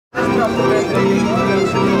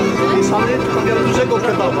Sany tylko biorę dużego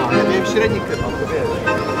kebaba, ja miałem średni kebab, to wiesz.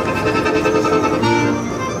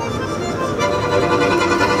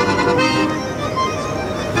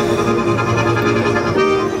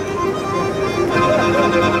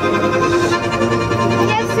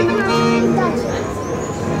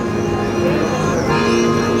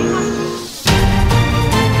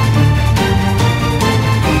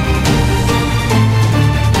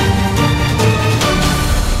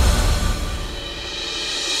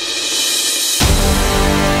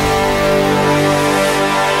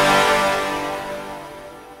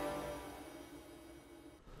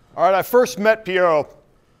 All right, I first met Piero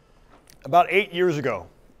about 8 years ago,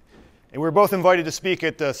 and we were both invited to speak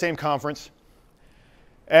at the same conference.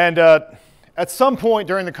 And at some point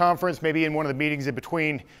during the conference, maybe in one of the meetings in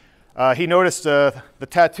between, he noticed the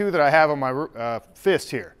tattoo that I have on my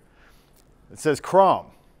fist here. It says Crom.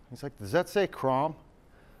 He's like, does that say Crom?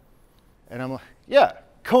 And I'm like, yeah,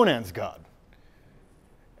 Conan's god.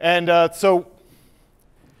 And so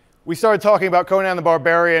we started talking about Conan the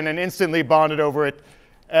Barbarian and instantly bonded over it.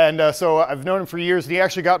 And so I've known him for years, and he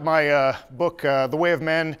actually got my book, The Way of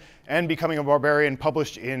Men and Becoming a Barbarian,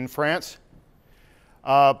 published in France.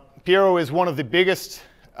 Piero is one of the biggest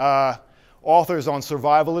authors on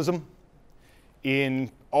survivalism in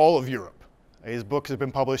all of Europe. His books have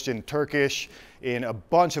been published in Turkish, in a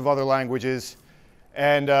bunch of other languages.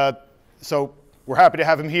 And so we're happy to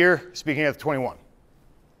have him here, speaking at the 21.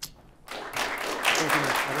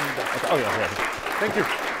 Oh, yeah. Thank you.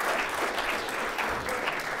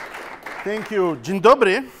 Thank you. Dzień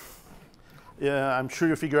dobry. I'm sure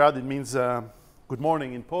you figure out it means good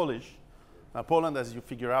morning in Polish. Poland, as you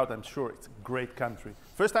figure out, I'm sure it's a great country.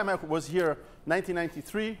 First time I was here,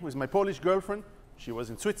 1993, with my Polish girlfriend. She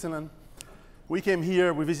was in Switzerland. We came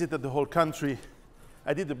here, we visited the whole country.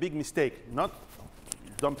 I did a big mistake, not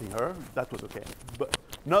dumping her, that was okay, but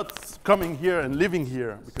not coming here and living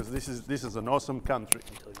here, because this is an awesome country.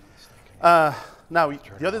 Now,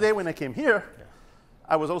 the other day when I came here,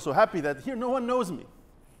 I was also happy that here no one knows me.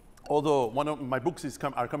 Although one of my books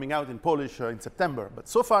are coming out in Polish in September, but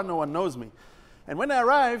so far no one knows me. And when I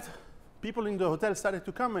arrived, people in the hotel started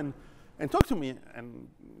to come and talk to me, and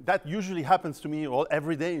that usually happens to me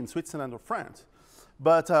every day in Switzerland or France.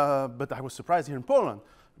 But I was surprised here in Poland.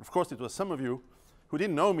 And of course, it was some of you who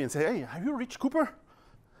didn't know me and say, hey, are you Rich Cooper?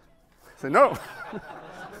 I said, no.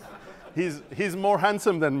 He's more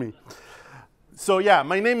handsome than me. So yeah,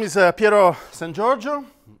 my name is Piero Giorgio.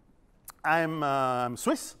 I'm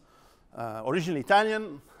Swiss, originally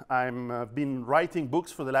Italian. I've been writing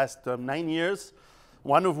books for the last 9 years,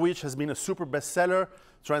 one of which has been a super bestseller,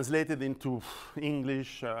 translated into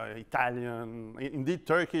English, Italian, indeed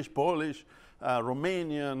Turkish, Polish,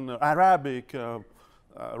 Romanian, Arabic,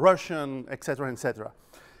 Russian, etc., etc.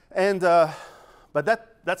 And but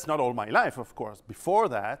that's not all my life, of course. Before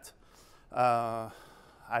that,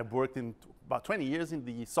 I worked in about 20 years in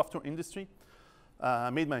the software industry. I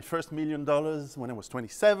made my first $1 million when I was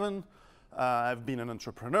 27. I've been an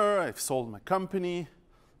entrepreneur. I've sold my company.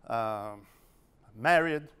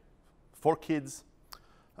 Married, 4 kids.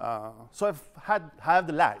 So I've had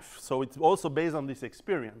the life. So it's also based on this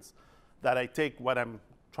experience that I take what I'm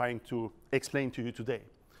trying to explain to you today.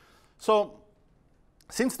 So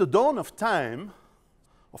since the dawn of time,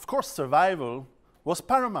 of course, survival was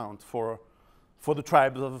paramount for the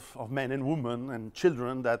tribes of men and women and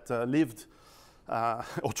children that lived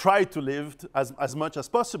or tried to live as much as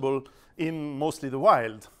possible in mostly the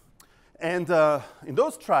wild. And in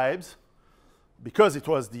those tribes, because it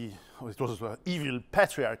was the evil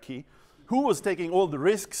patriarchy, who was taking all the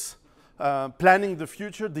risks, planning the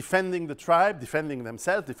future, defending the tribe, defending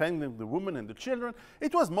themselves, defending the women and the children?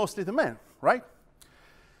 It was mostly the men, right?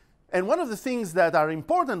 And one of the things that are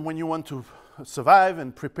important when you want to survive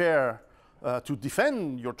and prepare to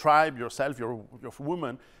defend your tribe, yourself, your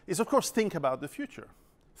woman, is of course think about the future,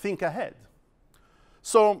 think ahead.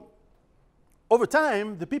 So over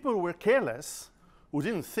time, the people who were careless, who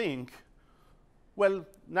didn't think, well,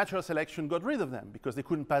 natural selection got rid of them because they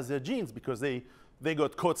couldn't pass their genes, because they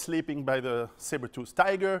got caught sleeping by the saber-toothed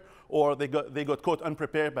tiger, or they got caught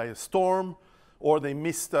unprepared by a storm, or they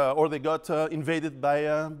got invaded by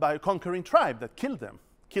a conquering tribe that killed them,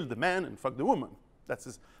 killed the man and fucked the woman.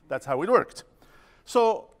 That's how it worked.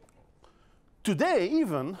 So today,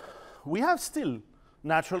 even, we have still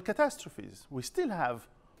natural catastrophes. We still have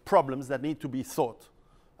problems that need to be thought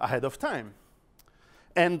ahead of time.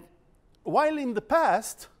 And while in the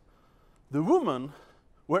past, the women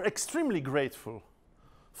were extremely grateful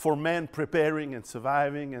for men preparing and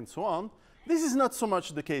surviving and so on, this is not so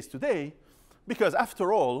much the case today, because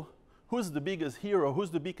after all, who's the biggest hero,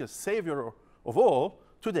 who's the biggest savior of all,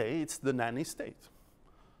 today it's the nanny state.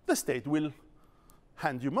 The state will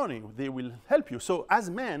hand you money, they will help you. So as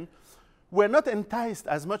men, we're not enticed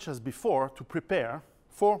as much as before to prepare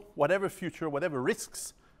for whatever future, whatever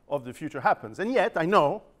risks of the future happens. And yet, I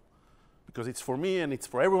know, because it's for me and it's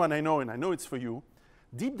for everyone I know, and I know it's for you,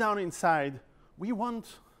 deep down inside, we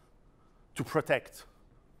want to protect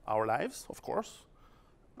our lives, of course,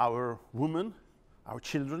 our women, our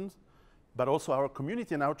children, but also our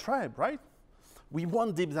community and our tribe, right? We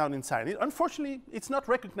want deep down inside. Unfortunately, it's not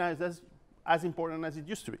recognized as important as it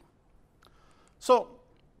used to be. So,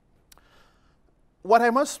 what I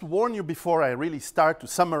must warn you before I really start to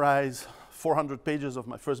summarize 400 pages of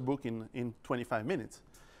my first book in 25 minutes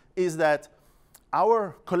is that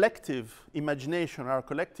our collective imagination, our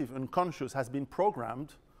collective unconscious has been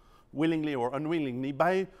programmed, willingly or unwillingly,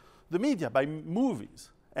 by the media, by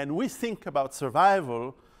movies. And we think about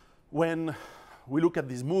survival when we look at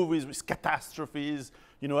these movies with catastrophes,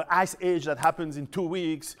 you know, ice age that happens in 2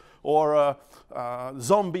 weeks, or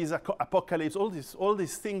zombies, apocalypse, all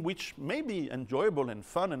these things which may be enjoyable and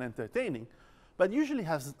fun and entertaining, but usually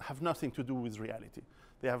have nothing to do with reality.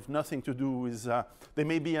 They have nothing to do with, there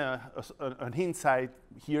may be an insight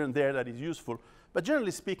here and there that is useful, but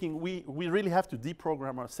generally speaking, we really have to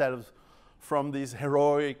deprogram ourselves from this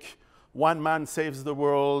heroic, one man saves the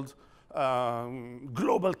world,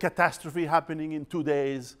 global catastrophe happening in 2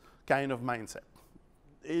 days kind of mindset.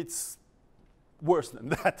 It's worse than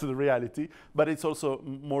that, the reality, but it's also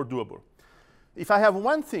more doable. If I have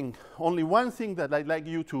one thing, only one thing that I'd like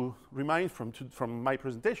you to remind from my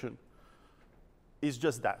presentation, is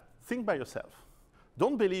just that. Think by yourself.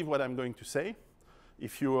 Don't believe what I'm going to say.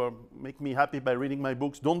 If you make me happy by reading my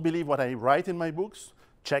books, don't believe what I write in my books.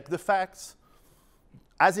 Check the facts.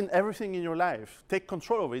 As in everything in your life, take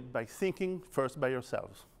control of it by thinking first by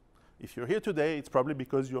yourselves. If you're here today, it's probably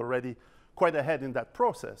because you're already quite ahead in that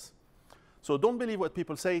process. So don't believe what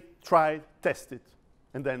people say, try, test it,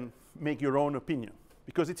 and then make your own opinion,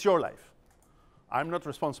 because it's your life. I'm not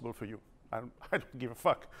responsible for you. I don't give a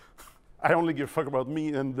fuck. I only give a fuck about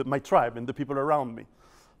me and my tribe and the people around me.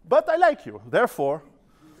 But I like you, therefore,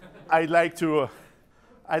 I'd like to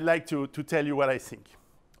tell you what I think.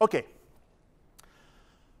 Okay.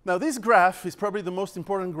 Now this graph is probably the most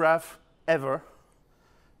important graph ever,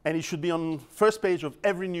 and it should be on first page of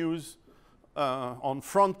every news, on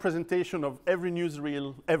front presentation of every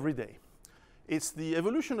newsreel every day. It's the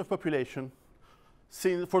evolution of population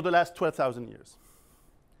for the last 12,000 years.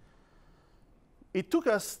 It took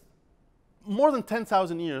us more than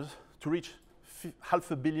 10,000 years to reach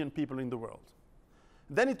 500 million people in the world.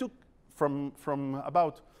 Then it took from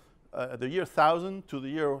about the year 1000 to the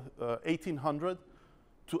year 1800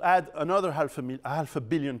 to add another half a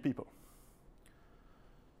billion people.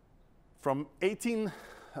 From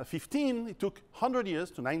 1815, it took 100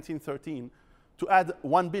 years to 1913 to add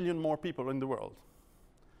 1 billion more people in the world.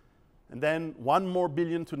 And then 1 more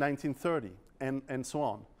billion to 1930, and so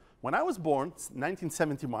on. When I was born,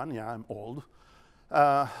 1971, yeah, I'm old,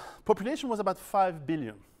 population was about 5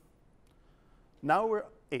 billion. Now we're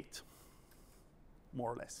 8,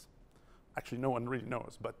 more or less. Actually, no one really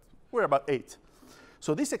knows, but we're about 8.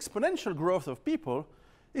 So this exponential growth of people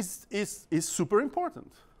is super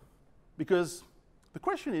important, because the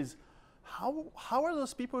question is, how are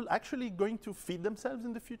those people actually going to feed themselves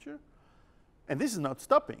in the future? And this is not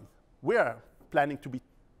stopping. We are planning to be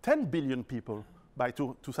 10 billion people by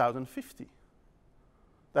 2050.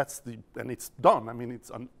 And it's done. I mean,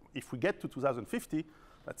 if we get to 2050,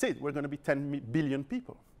 that's it. We're going to be 10 billion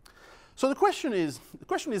people. So the question is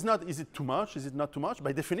not, is it too much? Is it not too much?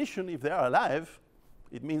 By definition, if they are alive,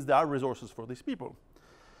 it means there are resources for these people.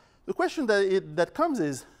 The question that comes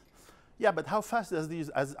is, yeah, but how fast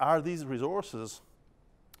are these resources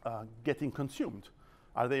getting consumed?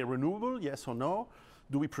 Are they renewable? Yes or no?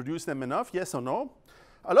 Do we produce them enough? Yes or no?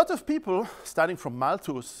 A lot of people, starting from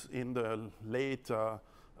Malthus in the late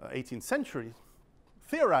 18th century,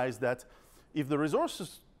 theorized that if the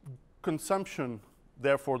resources consumption,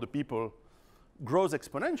 therefore the people, grows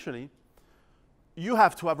exponentially, you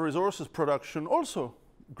have to have resources production also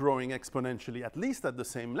growing exponentially, at least at the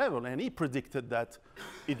same level. And he predicted that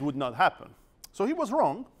it would not happen. So he was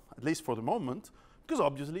wrong, at least for the moment, because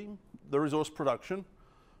obviously the resource production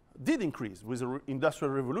did increase. With the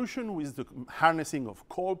Industrial Revolution, with the harnessing of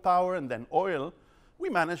coal power and then oil, we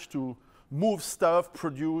managed to move stuff,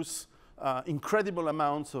 produce incredible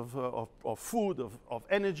amounts of food, of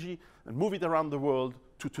energy, and move it around the world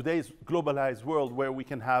to today's globalized world where we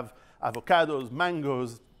can have avocados,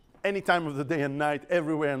 mangoes, any time of the day and night,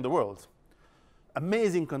 everywhere in the world.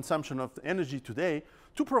 Amazing consumption of energy today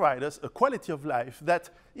to provide us a quality of life that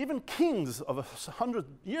even kings of 100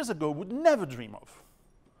 years ago would never dream of.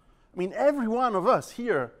 I mean, every one of us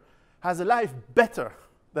here has a life better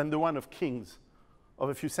than the one of kings of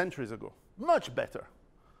a few centuries ago. Much better.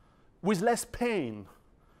 With less pain,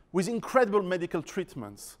 with incredible medical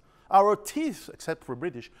treatments. Our teeth, except for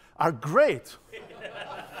British, are great.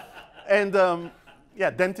 And yeah,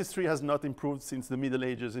 dentistry has not improved since the Middle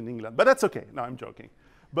Ages in England, but that's okay. No, I'm joking.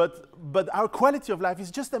 But our quality of life is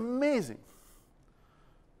just amazing.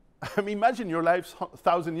 I mean, imagine your lives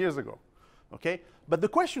 1,000 years ago, okay? But the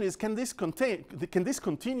question is, can this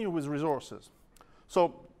continue with resources?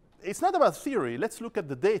 So it's not about theory. Let's look at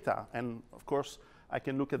the data. And of course, I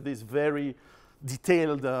can look at this very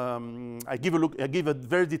detailed, I give a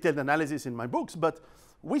very detailed analysis in my books, but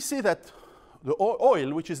we see that the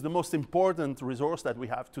oil, which is the most important resource that we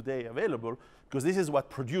have today available, because this is what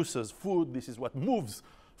produces food, this is what moves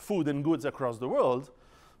food and goods across the world,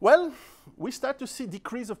 well, we start to see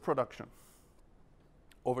decrease of production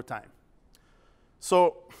over time.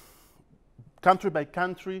 So country by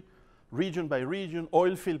country, region by region,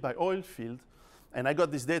 oil field by oil field, and I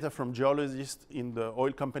got this data from geologists in the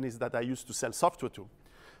oil companies that I used to sell software to.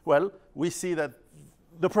 Well, we see that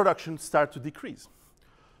the production starts to decrease.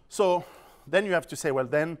 So then you have to say, well,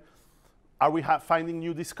 then are we finding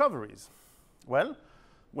new discoveries? Well,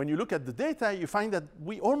 when you look at the data, you find that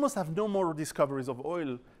we almost have no more discoveries of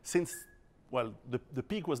oil since, well, the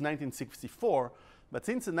peak was 1964, but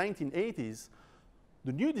since the 1980s,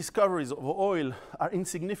 the new discoveries of oil are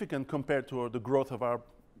insignificant compared to the growth of our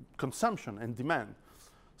consumption and demand.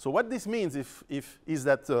 So what this means is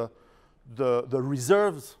that the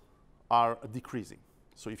reserves are decreasing.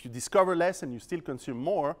 So if you discover less and you still consume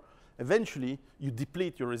more, eventually you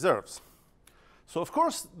deplete your reserves. So of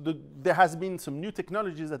course, there has been some new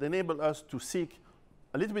technologies that enable us to seek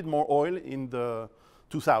a little bit more oil in the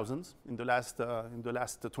 2000s, in the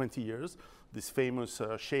last 20 years, this famous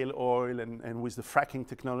shale oil and with the fracking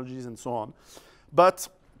technologies and so on. But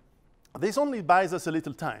this only buys us a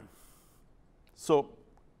little time. So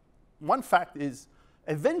one fact is,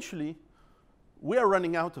 eventually, we are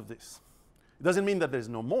running out of this. It doesn't mean that there's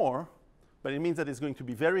no more, but it means that it's going to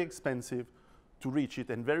be very expensive to reach it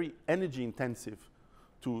and very energy intensive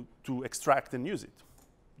to extract and use it.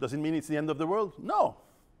 Does it mean it's the end of the world? No.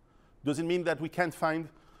 Does it mean that we can't find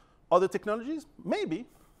other technologies? Maybe,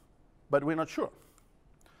 but we're not sure.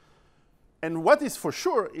 And what is for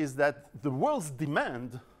sure is that the world's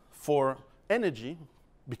demand for energy,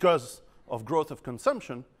 because of growth of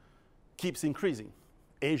consumption, keeps increasing.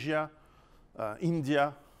 Asia,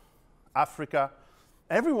 India, Africa,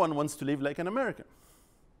 everyone wants to live like an American.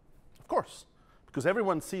 Of course, because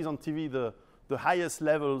everyone sees on TV the highest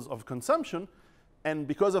levels of consumption, and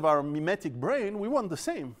because of our mimetic brain, we want the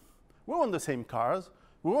same. We want the same cars,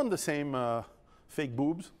 we want the same fake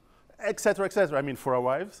boobs, et cetera, I mean, for our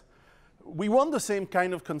wives. We want the same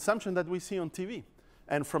kind of consumption that we see on TV.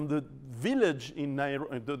 And from the village in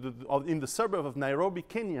the suburb of Nairobi,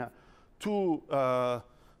 Kenya, to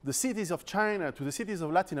the cities of China, to the cities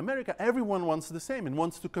of Latin America, everyone wants the same and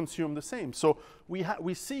wants to consume the same. So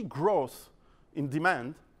we see growth in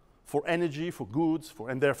demand for energy, for goods,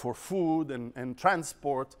 and therefore food and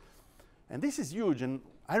transport. And this is huge. And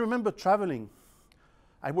I remember traveling.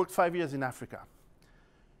 I worked 5 years in Africa.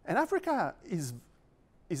 And Africa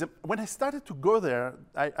when I started to go there,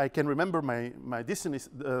 I can remember my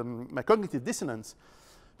cognitive dissonance,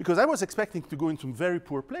 because I was expecting to go into very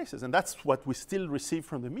poor places, and that's what we still receive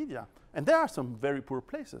from the media. And there are some very poor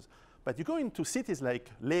places. But you go into cities like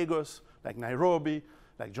Lagos, like Nairobi,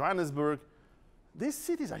 like Johannesburg, these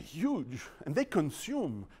cities are huge, and they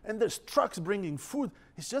consume, and there's trucks bringing food.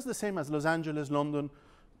 It's just the same as Los Angeles, London,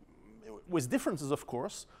 with differences, of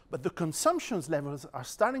course, but the consumption levels are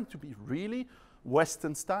starting to be really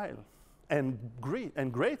Western style and great,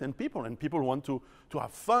 and people want to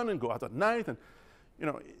have fun and go out at night, and you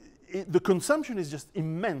know, the consumption is just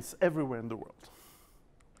immense everywhere in the world.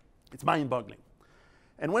 It's mind-boggling.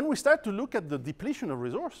 And when we start to look at the depletion of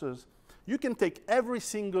resources, you can take every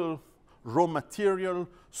single raw material,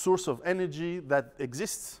 source of energy that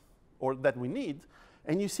exists or that we need,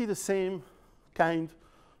 and you see the same kind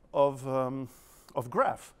of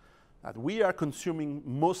graph. That we are consuming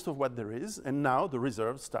most of what there is, and now the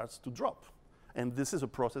reserve starts to drop. And this is a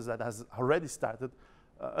process that has already started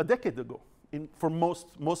a decade ago for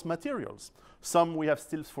most materials. Some we have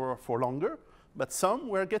still for longer, but some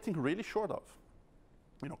we're getting really short of.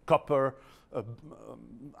 You know, copper,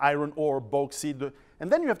 iron ore, bauxite,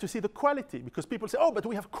 and then you have to see the quality, because people say, oh, but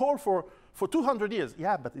we have coal for 200 years.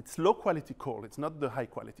 Yeah, but it's low quality coal, it's not the high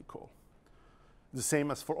quality coal. The same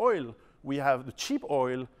as for oil. we have the cheap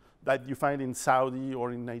oil that you find in Saudi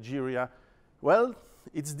or in Nigeria. Well,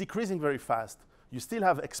 it's decreasing very fast. You still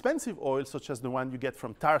have expensive oil, such as the one you get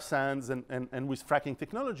from tar sands and with fracking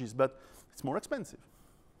technologies, but it's more expensive.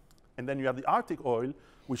 And then you have the Arctic oil,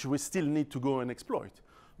 which we still need to go and exploit,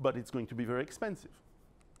 but it's going to be very expensive.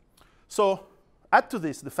 So add to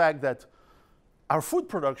this the fact that our food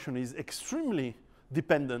production is extremely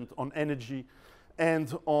dependent on energy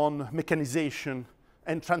and on mechanization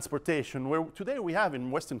and transportation, where today we have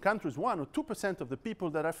in Western countries 1 or 2% of the people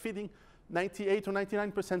that are feeding 98 or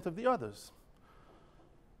 99% of the others.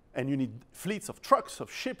 And you need fleets of trucks,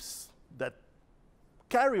 of ships that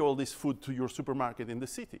carry all this food to your supermarket in the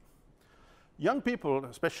city. Young people,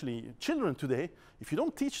 especially children today, if you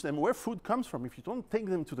don't teach them where food comes from, if you don't take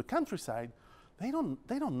them to the countryside, they don't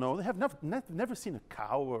know. They have never seen a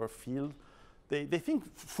cow or a field. They think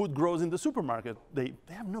food grows in the supermarket. They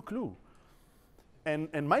have no clue.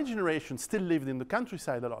 And my generation still lived in the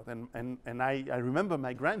countryside a lot. And I remember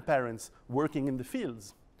my grandparents working in the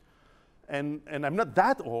fields. And I'm not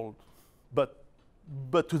that old,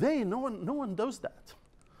 but today no one does that.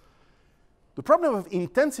 The problem of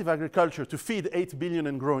intensive agriculture to feed 8 billion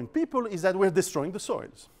and growing people is that we're destroying the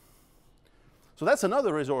soils. So that's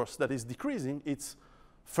another resource that is decreasing. It's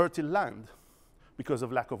fertile land because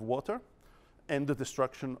of lack of water and the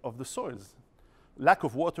destruction of the soils. Lack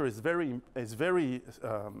of water is very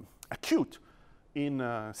acute in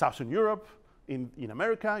Southern Europe, in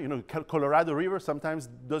America. You know, Colorado River sometimes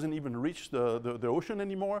doesn't even reach the ocean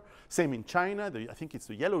anymore. Same in China. I think it's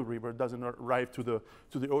the Yellow River doesn't arrive to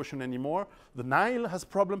the ocean anymore. The Nile has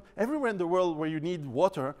problem. Everywhere in the world where you need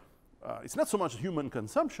water, it's not so much human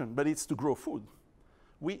consumption, but it's to grow food.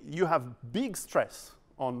 You have big stress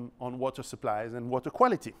on water supplies and water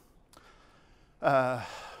quality.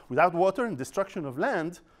 Without water and destruction of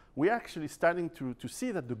land, we're actually starting to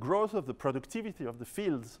see that the growth of the productivity of the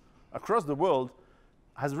fields across the world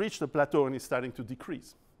has reached a plateau and is starting to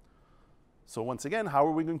decrease. So once again, how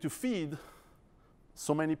are we going to feed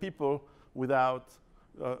so many people without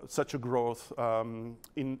such a growth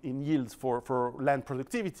in yields for land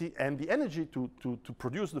productivity and the energy to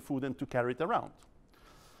produce the food and to carry it around?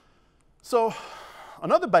 So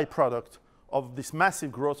another byproduct of this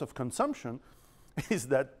massive growth of consumption is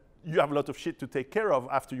that you have a lot of shit to take care of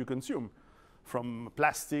after you consume, from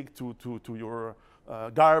plastic to your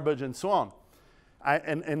garbage and so on.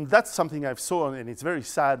 And that's something I've saw, and it's very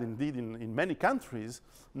sad indeed in many countries.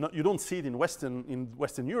 You don't see it in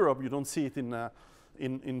Western Europe, you don't see it in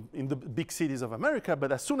the big cities of America,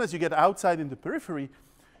 but as soon as you get outside in the periphery,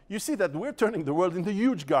 you see that we're turning the world into a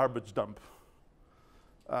huge garbage dump.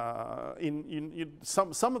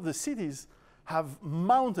 Some of the cities have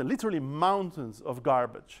literally mountains of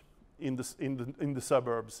garbage in the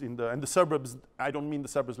suburbs. And the suburbs, I don't mean the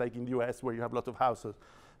suburbs like in the US where you have a lot of houses.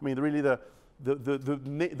 I mean really the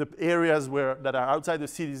areas that are outside the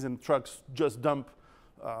cities, and trucks just dump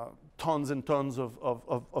tons and tons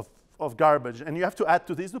of garbage. And you have to add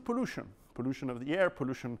to this the pollution of the air,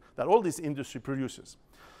 pollution that all this industry produces.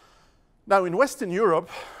 Now in Western Europe,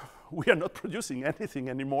 we are not producing anything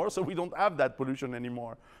anymore, so we don't have that pollution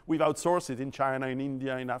anymore. We've outsourced it in China, in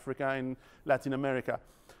India, in Africa, in Latin America.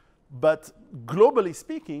 But globally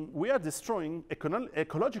speaking, we are destroying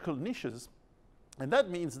ecological niches, and that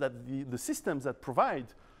means that the systems that provide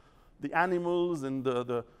the animals and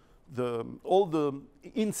all the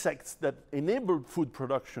insects that enable food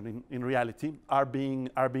production in reality are being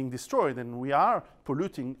destroyed, and we are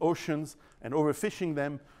polluting oceans and overfishing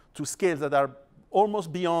them to scales that are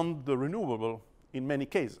almost beyond the renewable in many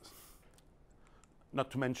cases.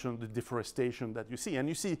 Not to mention the deforestation that you see, and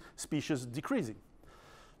you see species decreasing.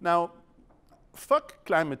 Now, fuck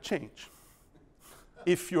climate change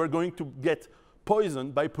if you are going to get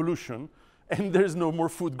poisoned by pollution and there's no more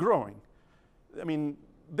food growing. I mean,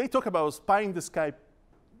 they talk about pie in the sky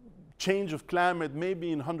change of climate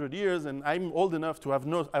maybe in 100 years, and I'm old enough to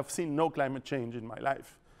I've seen no climate change in my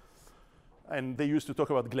life. And they used to talk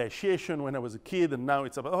about glaciation when I was a kid, and now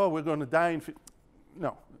it's about, oh, we're going to die in...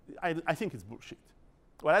 No, I think it's bullshit.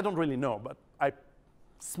 Well, I don't really know, but I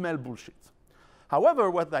smell bullshit.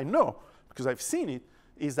 However, what I know, because I've seen it,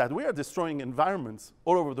 is that we are destroying environments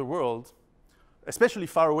all over the world, especially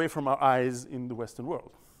far away from our eyes in the Western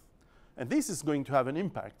world. And this is going to have an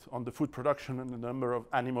impact on the food production and the number of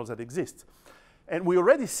animals that exist. And we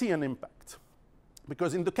already see an impact,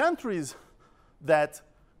 because in the countries that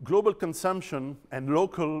global consumption and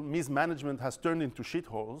local mismanagement has turned into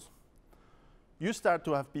shitholes, you start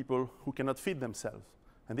to have people who cannot feed themselves.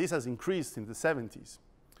 And this has increased in the 70s.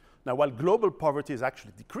 Now, while global poverty has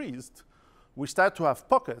actually decreased, we start to have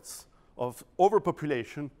pockets of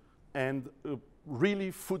overpopulation and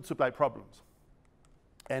really food supply problems.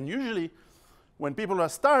 And usually, when people are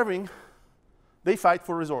starving, they fight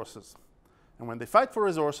for resources. And when they fight for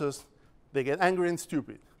resources, they get angry and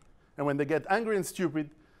stupid. And when they get angry and stupid,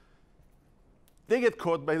 they get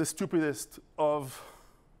caught by the stupidest of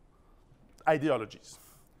ideologies.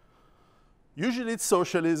 Usually it's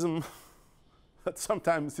socialism, but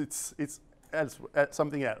sometimes it's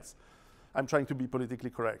something else. I'm trying to be politically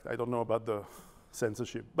correct. I don't know about the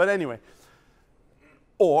censorship. But anyway,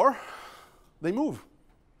 or they move.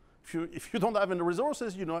 If you don't have any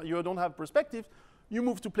resources, you don't have perspective, you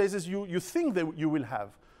move to places you think that you will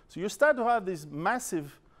have. So you start to have these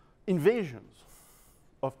massive invasions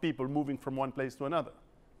of people moving from one place to another.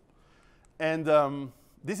 And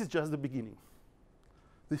this is just the beginning.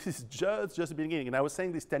 This is just the beginning. And I was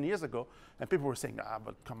saying this 10 years ago, and people were saying,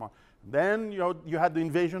 but come on. Then you had the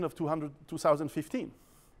invasion of 2015.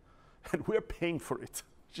 And we're paying for it,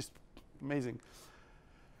 which is amazing.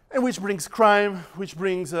 And which brings crime, which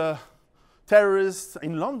brings terrorists.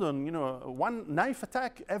 In London, one knife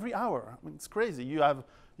attack every hour. I mean, it's crazy. You have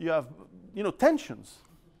tensions.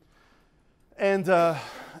 And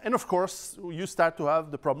of course, you start to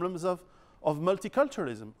have the problems of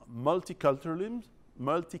multiculturalism.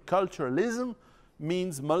 Multiculturalism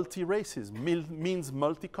means multi-racism, means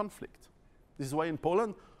multi-conflict. This is why in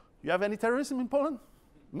Poland, you have any terrorism in Poland?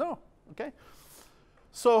 No, okay?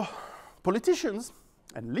 So politicians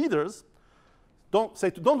and leaders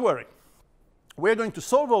don't worry. We're going to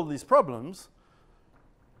solve all these problems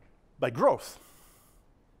by growth.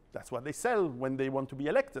 That's what they sell when they want to be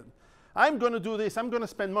elected. I'm going to do this, I'm going to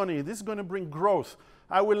spend money, this is going to bring growth.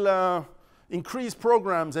 I will increase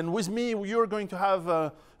programs, and with me, you're going to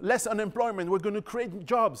have less unemployment, we're going to create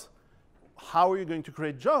jobs. How are you going to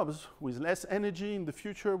create jobs? With less energy in the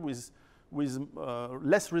future, with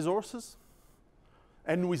less resources,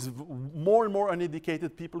 and with more and more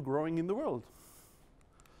uneducated people growing in the world.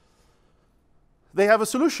 They have a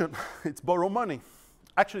solution. It's borrow money.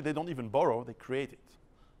 Actually, they don't even borrow, they create it.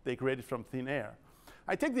 They create it from thin air.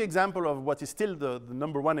 I take the example of what is still the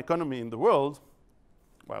 #1 economy in the world,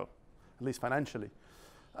 well, at least financially,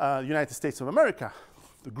 the United States of America.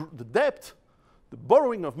 The debt, the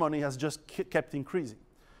borrowing of money has just kept increasing.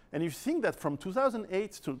 And you think that from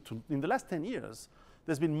 2008 to in the last 10 years,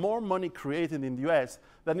 there's been more money created in the US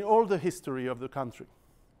than in all the history of the country.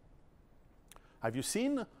 Have you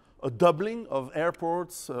seen a doubling of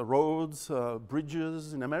airports, roads,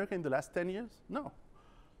 bridges in America in the last 10 years? No.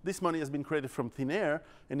 This money has been created from thin air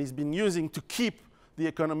and is been using to keep the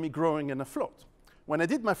economy growing and afloat. When I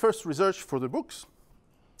did my first research for the books,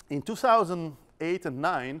 in 2008 and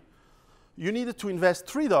 9, you needed to invest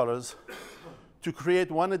 $3 to create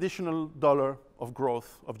 $1 additional of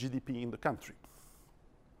growth of GDP in the country.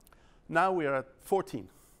 Now we are at 14.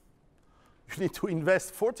 You need to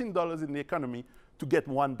invest $14 in the economy to get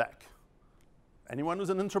 1 back. Anyone who's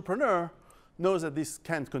an entrepreneur knows that this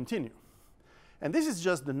can't continue. And this is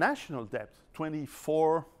just the national debt,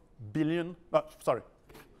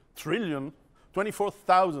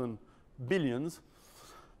 24,000 billions.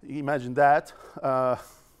 Imagine that.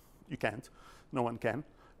 You can't. No one can.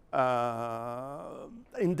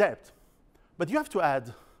 In debt. But you have to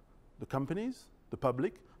add the companies, the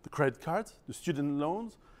public, the credit cards, the student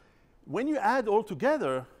loans. When you add all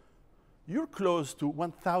together, you're close to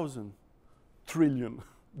 $1,000 trillion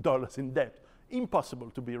in debt. Impossible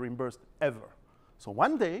to be reimbursed ever. So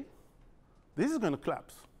one day, this is going to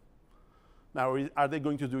collapse. Now, are they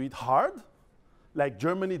going to do it hard, like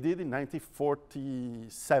Germany did in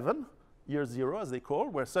 1947, year zero, as they call,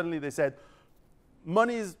 where suddenly they said,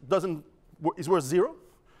 money is worth zero,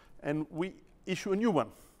 and we issue a new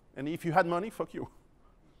one. And if you had money, fuck you.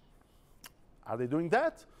 Are they doing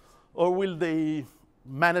that? Or will they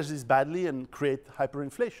manage this badly and create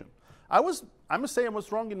hyperinflation? I must say I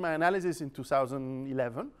was wrong in my analysis in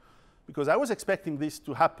 2011, because I was expecting this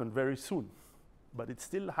to happen very soon, but it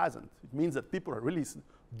still hasn't. It means that people are really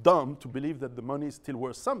dumb to believe that the money is still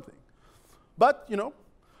worth something. But,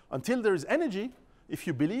 until there is energy, if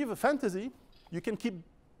you believe a fantasy, you can keep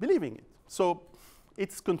believing it. So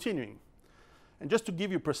it's continuing. And just to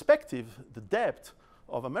give you perspective, the debt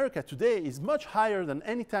of America today is much higher than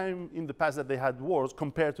any time in the past that they had wars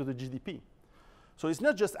compared to the GDP. So it's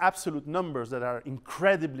not just absolute numbers that are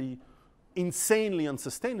incredibly, insanely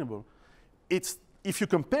unsustainable. It's if you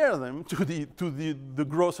compare them to the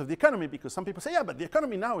growth of the economy, because some people say, yeah, but the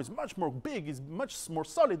economy now is much more big, is much more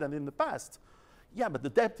solid than in the past. Yeah, but the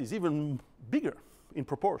debt is even bigger in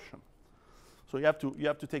proportion. So you have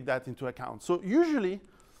to take that into account. So usually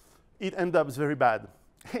it ends up very bad.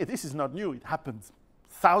 Hey, this is not new. It happened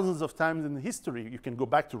thousands of times in history. You can go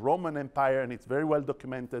back to Roman Empire, and it's very well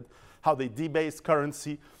documented how they debased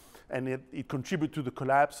currency, and it contributed to the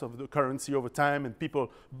collapse of the currency over time, and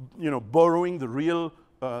people, borrowing the real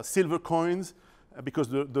silver coins because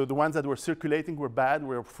the ones that were circulating were bad,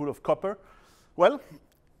 were full of copper. Well,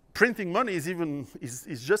 printing money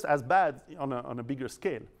is just as bad on a bigger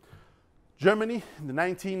scale. Germany in the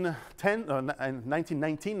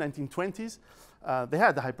 1920s, they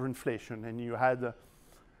had hyperinflation, and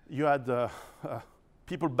you had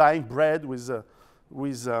people buying bread with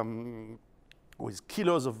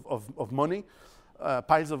kilos of money,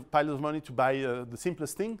 piles of money to buy the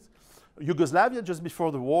simplest things. Yugoslavia, just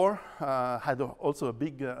before the war, had also a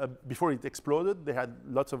big, before it exploded, they had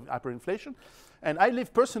lots of hyperinflation. And I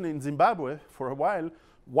lived personally in Zimbabwe for a while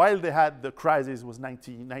they had the crisis, was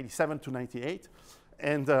 1997 to 98.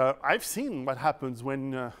 And I've seen what happens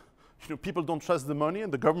when people don't trust the money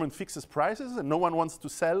and the government fixes prices and no one wants to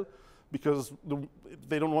sell because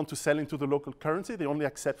they don't want to sell into the local currency. They only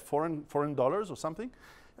accept foreign dollars or something.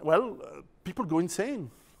 Well, people go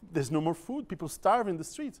insane. There's no more food. People starve in the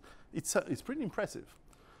streets. It's pretty impressive.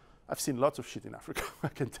 I've seen lots of shit in Africa, I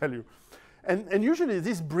can tell you. And usually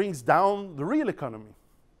this brings down the real economy.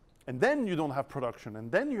 And then you don't have production.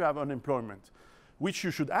 And then you have unemployment, which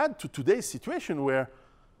you should add to today's situation where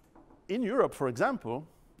in Europe, for example,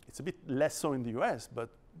 it's a bit less so in the US, but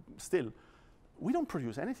still, we don't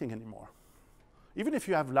produce anything anymore. Even if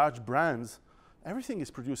you have large brands, everything is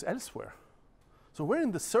produced elsewhere. So we're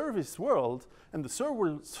in the service world, and the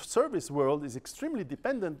service world is extremely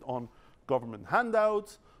dependent on government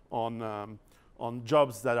handouts, on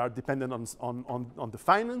jobs that are dependent on the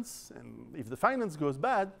finance. And if the finance goes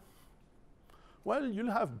bad, well,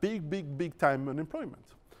 you'll have big time unemployment.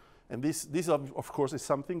 And this of course, is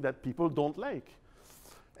something that people don't like.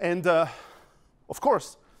 And of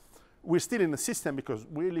course, we're still in a system, because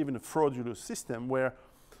we live in a fraudulent system where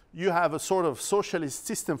you have a sort of socialist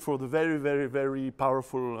system for the very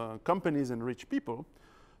powerful companies and rich people.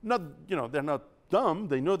 They're not dumb.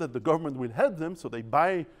 They know that the government will help them, so they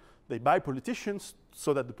buy politicians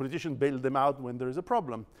so that the politicians bail them out when there is a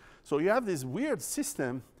problem. So you have this weird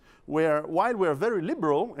system where, while we're very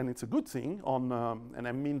liberal, and it's a good thing, and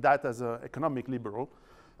I mean that as an economic liberal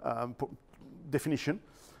definition,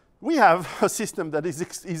 we have a system that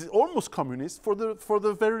is almost communist for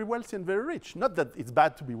the very wealthy and very rich. Not that it's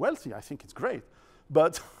bad to be wealthy, I think it's great,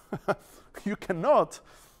 but you cannot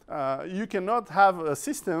have a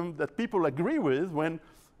system that people agree with when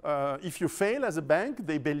if you fail as a bank,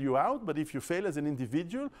 they bail you out, but if you fail as an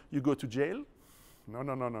individual, you go to jail.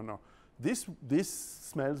 No. This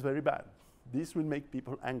smells very bad. This will make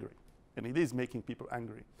people angry, and it is making people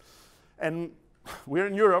angry. And we're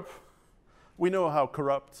in Europe. We know how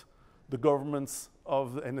corrupt the governments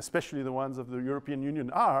and especially the ones of the European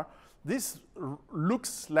Union are. This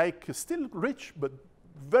looks like still rich, but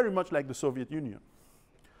very much like the Soviet Union.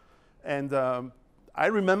 And I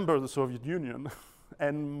remember the Soviet Union,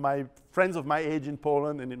 and my friends of my age in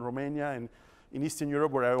Poland and in Romania and in Eastern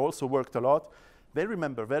Europe, where I also worked a lot, they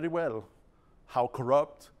remember very well how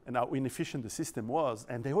corrupt and how inefficient the system was.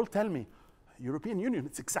 And they all tell me, European Union,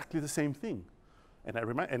 it's exactly the same thing. And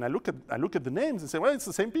I look at the names and say, well, it's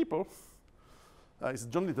the same people. It's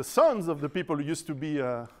only the sons of the people who used to be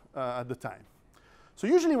at the time. So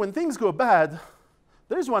usually when things go bad,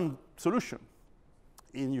 there is one solution.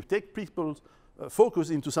 And you take people's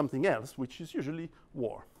focus into something else, which is usually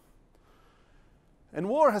war. And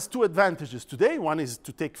war has two advantages today. One is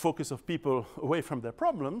to take focus of people away from their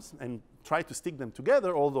problems and try to stick them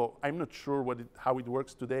together, although I'm not sure how it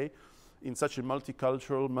works today in such a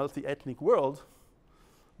multicultural, multi-ethnic world.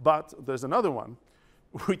 But there's another one,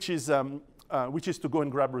 which is to go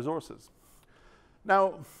and grab resources.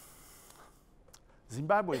 Now,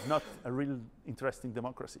 Zimbabwe is not a real interesting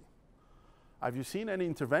democracy. Have you seen any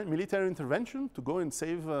military intervention to go and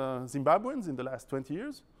save Zimbabweans in the last 20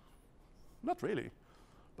 years? Not really.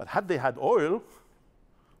 But had they had oil,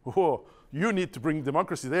 oh, you need to bring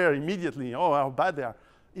democracy there immediately. Oh, how bad they are.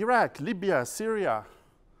 Iraq, Libya, Syria,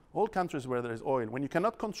 all countries where there is oil. When you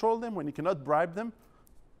cannot control them, when you cannot bribe them,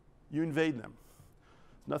 you invade them.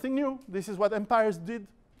 Nothing new. This is what empires did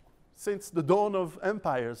since the dawn of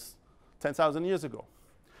empires 10,000 years ago.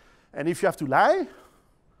 And if you have to lie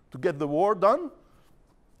to get the war done,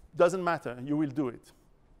 doesn't matter. You will do it.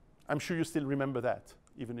 I'm sure you still remember that,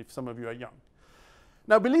 even if some of you are young.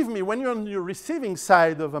 Now, believe me, when you're on your receiving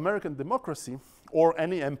side of American democracy, or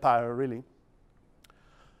any empire really,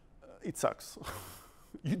 it sucks.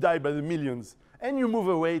 You die by the millions. And you move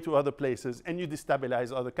away to other places, and you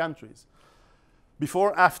destabilize other countries.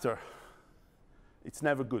 Before, after, it's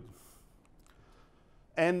never good.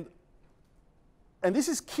 And this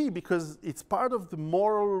is key because it's part of the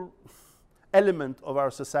moral element of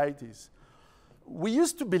our societies. We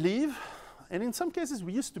used to believe, and in some cases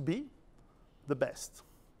we used to be, the best,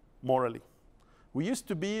 morally. We used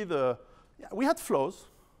to be we had flaws,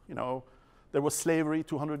 you know, there was slavery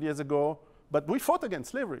 200 years ago, but we fought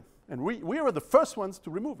against slavery, and we were the first ones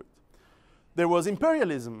to remove it. There was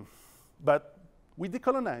imperialism, but we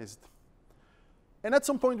decolonized. And at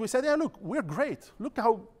some point we said, yeah, look, we're great. Look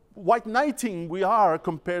how white knighting we are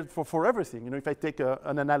compared for everything, you know, if I take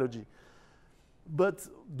an analogy. But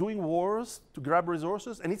doing wars to grab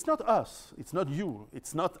resources, and it's not us, it's not you,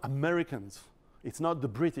 it's not Americans, it's not the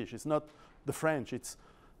British, it's not the French, it's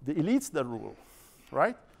the elites that rule,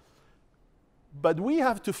 right? But we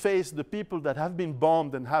have to face the people that have been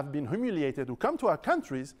bombed and have been humiliated who come to our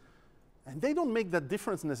countries, and they don't make that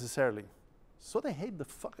difference necessarily. So they hate the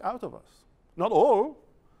fuck out of us. Not all,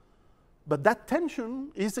 but that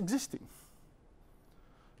tension is existing.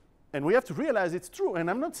 And we have to realize it's true. And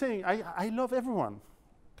I'm not saying I love everyone,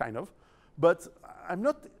 kind of, but I'm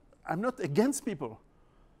not against people.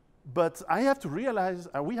 But I have to realize,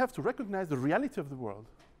 we have to recognize the reality of the world.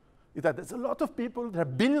 Is that there's a lot of people, there are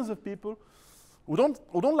billions of people who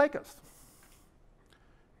don't like us.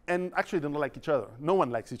 And actually they don't like each other. No one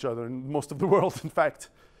likes each other in most of the world, in fact.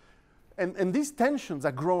 And these tensions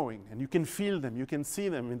are growing, and you can feel them, you can see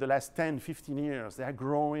them in the last 10, 15 years. They are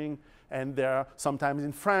growing, and they're sometimes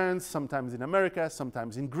in France, sometimes in America,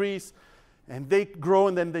 sometimes in Greece. And they grow,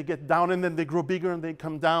 and then they get down, and then they grow bigger, and they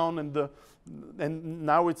come down. And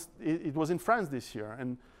now it was in France this year.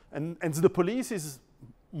 And the police is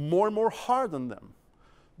more and more hard on them.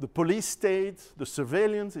 The police state, the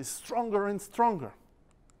surveillance is stronger and stronger.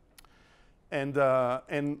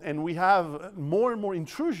 And we have more and more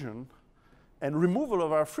intrusion and removal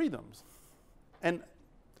of our freedoms. And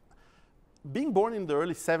being born in the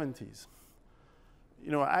early 70s,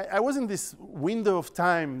 you know, I was in this window of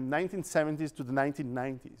time, 1970s to the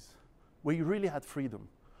 1990s, where you really had freedom.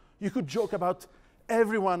 You could joke about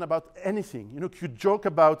everyone, about anything. You know, you could joke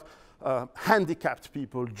about handicapped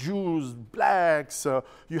people, Jews, blacks,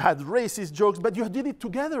 you had racist jokes, but you did it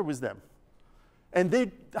together with them. And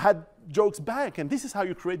they had jokes back, and this is how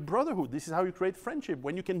you create brotherhood. This is how you create friendship,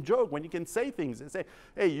 when you can joke, when you can say things and say,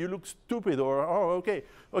 hey, you look stupid, or oh, okay.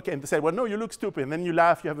 And they say, well, no, you look stupid, and then you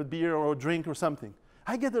laugh, you have a beer or a drink or something.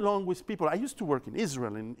 I get along with people. I used to work in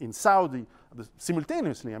Israel, in Saudi,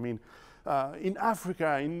 simultaneously. I mean, in Africa,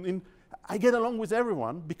 I get along with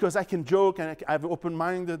everyone because I can joke and I'm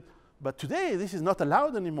open-minded. But today, this is not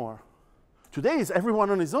allowed anymore. Today is everyone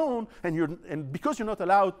on his own, and because you're not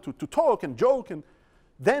allowed to talk and joke, and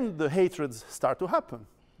then the hatreds start to happen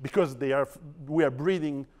because we are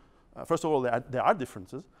breeding. First of all, there are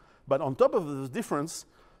differences, but on top of those differences,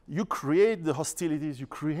 you create the hostilities, you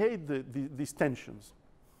create these tensions,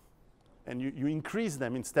 and you increase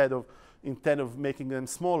them instead of making them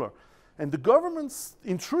smaller. And the government's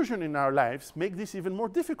intrusion in our lives make this even more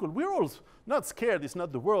difficult. We're all not scared, it's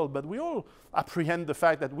not the world, but we all apprehend the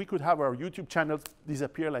fact that we could have our YouTube channels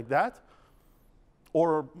disappear like that,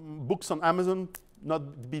 or books on Amazon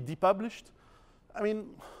not be depublished. I mean,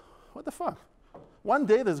 what the fuck? One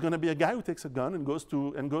day there's going to be a guy who takes a gun and goes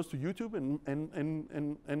to YouTube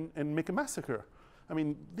and make a massacre. I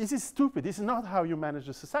mean, this is stupid. This is not how you manage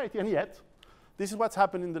a society. And yet, this is what's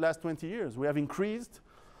happened in the last 20 years. We have increased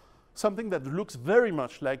something that looks very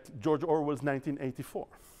much like George Orwell's 1984.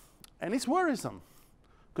 And it's worrisome,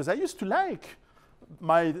 because I used to like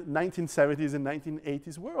my 1970s and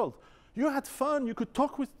 1980s world. You had fun, you could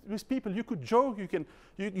talk with people, you could joke,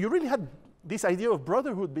 you really had this idea of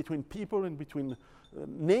brotherhood between people and between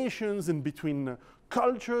nations and between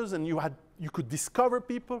cultures, and you could discover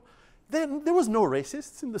people. Then there was no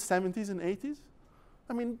racists in the 70s and 80s.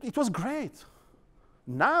 I mean, it was great.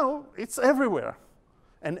 Now it's everywhere.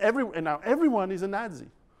 And now everyone is a Nazi,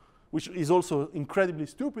 which is also incredibly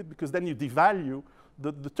stupid, because then you devalue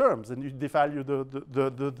the terms and you devalue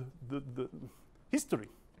the history.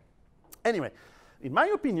 Anyway, in my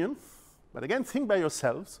opinion, but again, think by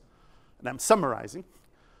yourselves, and I'm summarizing,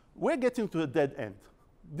 we're getting to a dead end.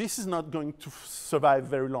 This is not going to survive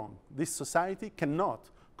very long. This society cannot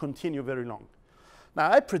continue very long.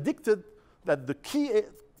 Now, I predicted that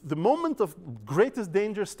the moment of greatest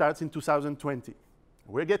danger starts in 2020.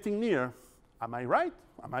 We're getting near. Am I right?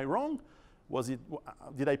 Am I wrong?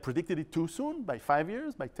 Did I predicted it too soon? By 5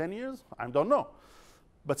 years? By 10 years? I don't know.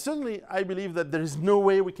 But certainly, I believe that there is no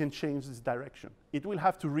way we can change this direction. It will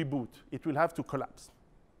have to reboot. It will have to collapse.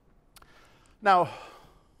 Now,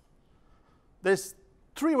 there's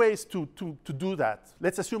 3 ways to do that.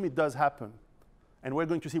 Let's assume it does happen. And we're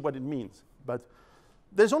going to see what it means. But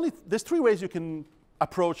there's three ways you can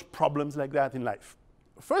approach problems like that in life.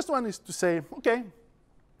 The first one is to say, okay,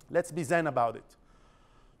 let's be zen about it.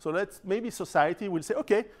 So maybe society will say,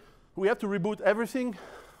 okay, we have to reboot everything.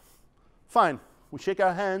 Fine, we shake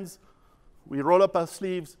our hands, we roll up our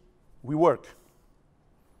sleeves, we work.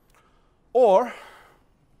 Or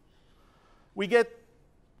we get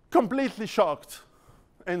completely shocked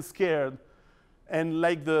and scared, and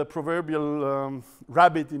like the proverbial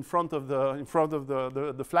rabbit in front of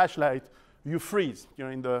the flashlight, you freeze. You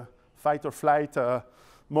know, in the fight or flight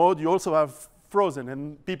mode, you also have frozen,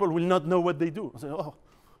 and people will not know what they do. Say, oh,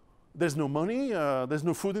 there's no money, there's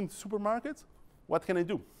no food in the supermarkets. What can I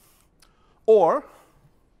do? Or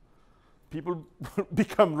people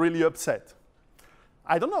become really upset.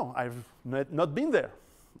 I don't know. I've not been there.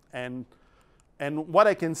 And what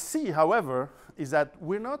I can see, however, is that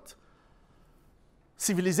we're not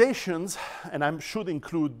civilizations, and I should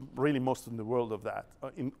include really most of the world of that,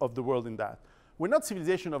 of the world in that. We're not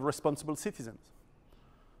civilization of responsible citizens.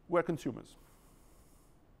 We're consumers.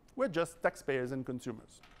 We're just taxpayers and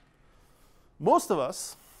consumers. Most of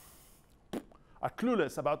us are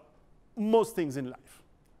clueless about most things in life,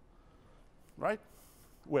 right?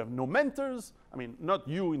 We have no mentors. I mean, not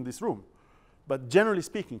you in this room, but generally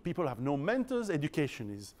speaking, people have no mentors.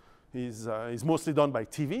 Education is mostly done by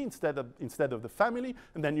TV instead of the family,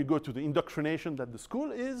 and then you go to the indoctrination that the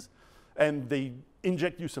school is, and they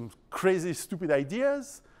inject you some crazy, stupid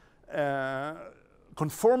ideas,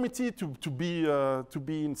 conformity to be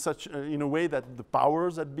in a way that the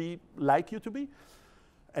powers that be like you to be,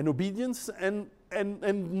 and obedience, and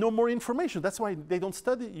no more information. That's why you don't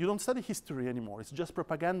study history anymore. It's just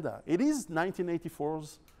propaganda. It is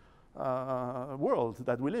 1984's world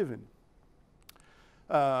that we live in.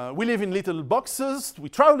 We live in little boxes, we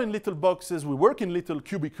travel in little boxes, we work in little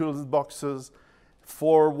cubicles boxes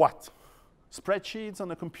for what? Spreadsheets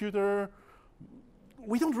on a computer.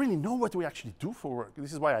 We don't really know what we actually do for work.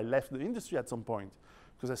 This is why I left the industry at some point,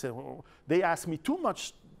 because I said, well, they ask me too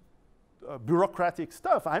much bureaucratic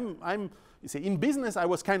stuff. You say, in business, I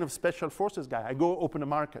was kind of special forces guy. I go open a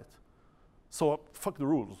market. So fuck the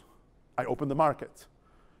rules. I open the market.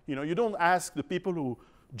 You know, you don't ask the people who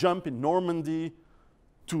jump in Normandy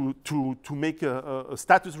to make a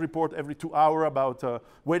status report every 2 hours about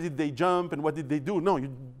where did they jump and what did they do. No, you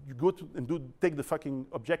go and take the fucking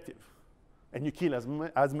objective. And you kill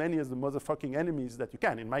as many as the motherfucking enemies that you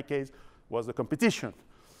can. In my case, was the competition,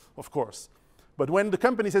 of course. But when the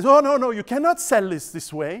company says, oh, no, you cannot sell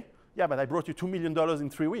this way. Yeah, but I brought you $2 million in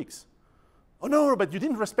 3 weeks. Oh, no, but you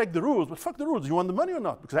didn't respect the rules. But fuck the rules. You want the money or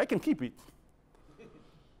not? Because I can keep it.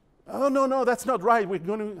 Oh, no, that's not right. We're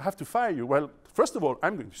going to have to fire you. Well, first of all,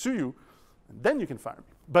 I'm going to sue you, and then you can fire me.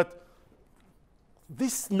 But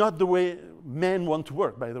this is not the way men want to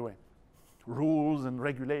work, by the way. Rules and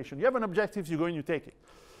regulation. You have an objective, you go and you take it.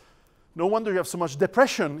 No wonder you have so much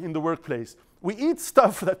depression in the workplace. We eat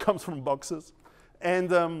stuff that comes from boxes, and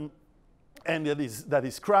that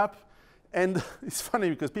is crap. And it's funny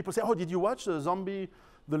because people say, oh, did you watch the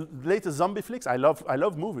latest zombie flicks? I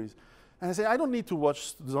love movies. And I say, I don't need to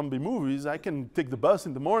watch zombie movies. I can take the bus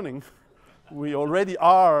in the morning. We already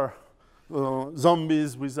are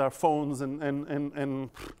zombies with our phones, and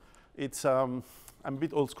it's, I'm a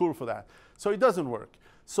bit old school for that. So it doesn't work.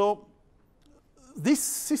 So this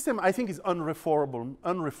system, I think, is unreformable,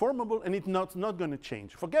 and it's not going to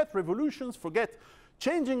change. Forget revolutions, forget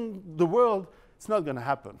changing the world. It's not going to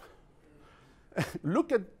happen.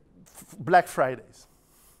 Look at Black Fridays.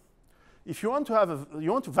 If you want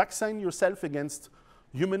to vaccine yourself against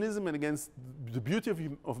humanism and against the beauty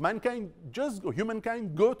of mankind,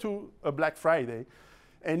 humankind, go to a Black Friday,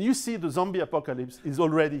 and you see the zombie apocalypse is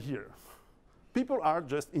already here. People are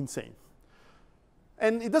just insane.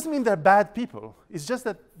 And it doesn't mean they're bad people. It's just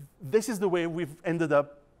that this is the way we've ended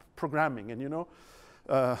up programming. And you know,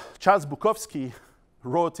 Charles Bukowski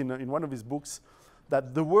wrote in one of his books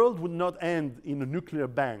that the world would not end in a nuclear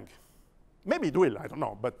bang. Maybe it will, I don't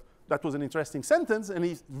know, but that was an interesting sentence, and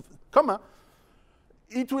it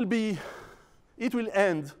will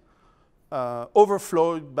end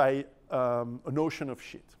overflowed by an ocean of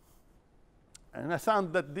shit. And I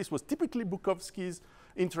found that this was typically Bukowski's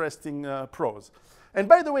interesting prose. And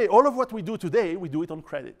by the way, all of what we do today, we do it on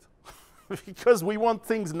credit. Because we want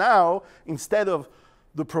things now instead of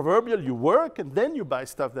the proverbial you work and then you buy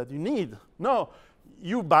stuff that you need. No,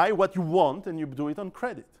 you buy what you want and you do it on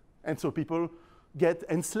credit. And so people get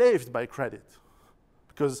enslaved by credit.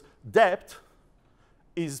 Because debt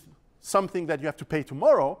is something that you have to pay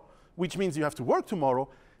tomorrow, which means you have to work tomorrow.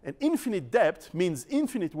 And infinite debt means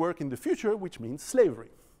infinite work in the future, which means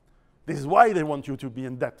slavery. This is why they want you to be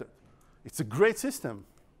indebted. It's a great system.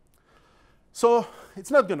 So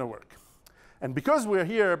it's not going to work. And because we're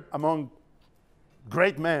here among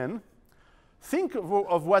great men, think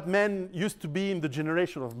of what men used to be in the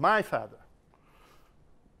generation of my father.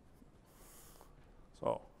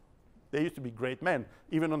 So they used to be great men,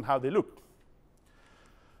 even on how they look.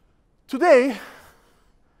 Today,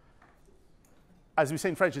 as we say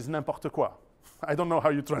in French, it's n'importe quoi. I don't know how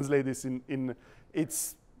you translate this in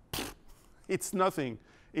it's nothing.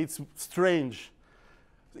 It's strange.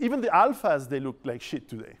 Even the alphas, they look like shit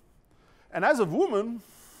today. And as a woman,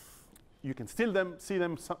 you can still see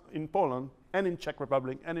them in Poland, and in Czech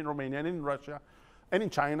Republic, and in Romania, and in Russia, and in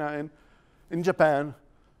China, and in Japan.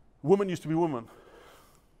 Women used to be women.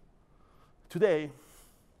 Today,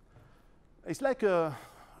 it's like a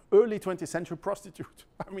early 20th century prostitute.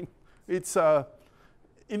 I mean,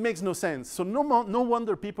 it makes no sense. So no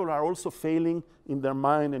wonder people are also failing in their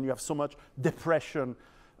mind, and you have so much depression.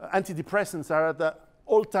 Antidepressants are at the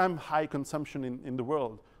all-time high consumption in the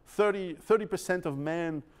world. 30% of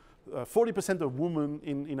men, 40% of women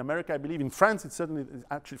in America, I believe. In France, it's certainly,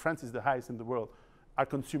 actually France is the highest in the world, are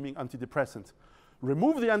consuming antidepressants.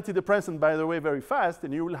 Remove the antidepressant, by the way, very fast,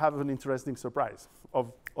 and you will have an interesting surprise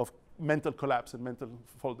of mental collapse and mental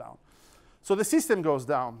fall down. So the system goes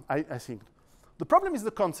down, I think. The problem is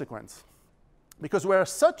the consequence. Because we're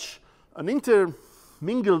such an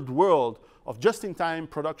intermingled world of just-in-time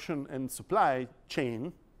production and supply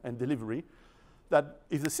chain and delivery, that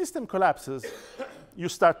if the system collapses, you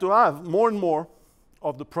start to have more and more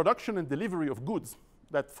of the production and delivery of goods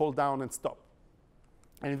that fall down and stop.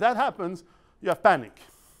 And if that happens, you have panic,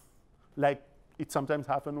 like it sometimes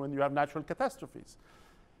happens when you have natural catastrophes.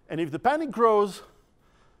 And if the panic grows,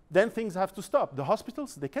 then things have to stop. The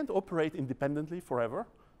hospitals, they can't operate independently forever.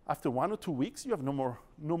 After 1 or 2 weeks, you have no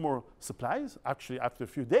more supplies. Actually, after a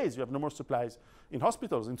few days, you have no more supplies in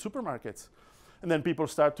hospitals, in supermarkets. And then people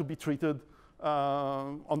start to be treated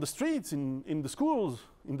on the streets, in the schools,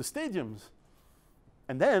 in the stadiums.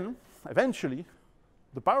 And then, eventually,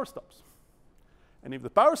 the power stops. And if the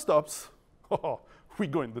power stops, we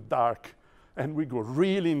go in the dark, and we go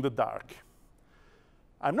really in the dark.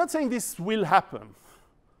 I'm not saying this will happen.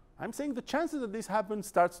 I'm saying the chances that this happens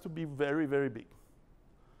starts to be very, very big.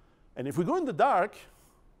 And if we go in the dark,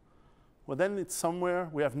 well, then it's somewhere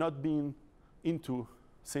we have not been into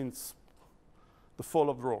since the fall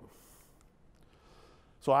of Rome.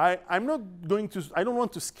 So I don't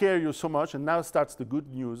want to scare you so much, and now starts the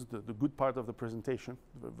good news, the good part of the presentation,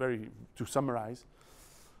 to summarize.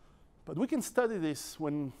 But we can study this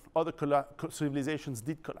when other civilizations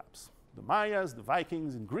did collapse. The Mayas, the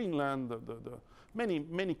Vikings in Greenland, the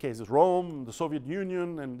many cases, Rome, the Soviet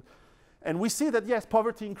Union, and we see that, yes,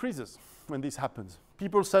 poverty increases when this happens.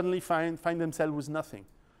 People suddenly find themselves with nothing,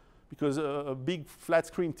 because a big flat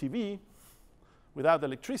screen TV without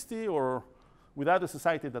electricity or without a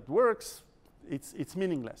society that works, it's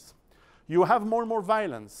meaningless. You have more and more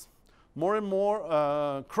violence, more and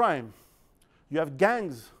more crime. You have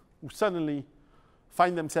gangs who suddenly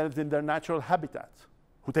find themselves in their natural habitat,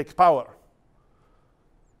 who take power.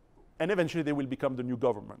 And eventually they will become the new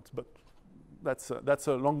government, but that's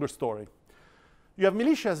a longer story. You have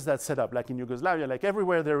militias that set up, like in Yugoslavia, like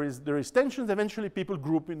everywhere there is tensions, eventually people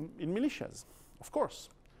group in militias, of course.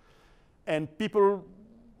 And people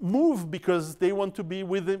move because they want to be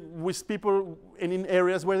with people and in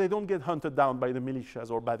areas where they don't get hunted down by the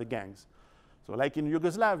militias or by the gangs. So like in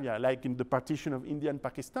Yugoslavia, like in the partition of India and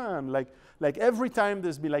Pakistan, like every time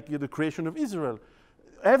there's been like the creation of Israel,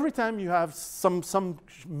 every time you have some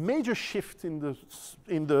major shift in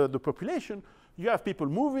the population, you have people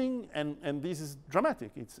moving, and this is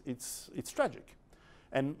dramatic. It's tragic.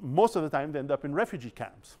 And most of the time they end up in refugee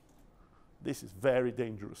camps. This is very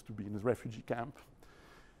dangerous to be in a refugee camp.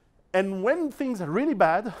 And when things are really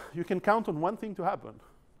bad, you can count on one thing to happen.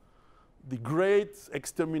 The great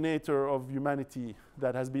exterminator of humanity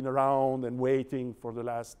that has been around and waiting for the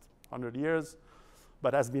last 100 years,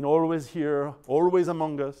 but has been always here, always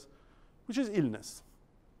among us, which is illness.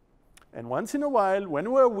 And once in a while, when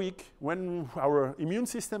we're weak, when our immune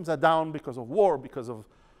systems are down because of war, because of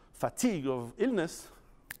fatigue, of illness,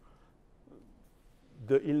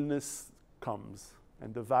 the illness comes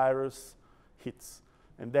and the virus hits.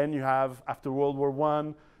 And then you have, after World War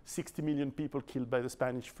I, 60 million people killed by the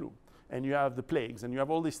Spanish flu. And you have the plagues, and you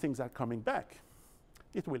have all these things that are coming back.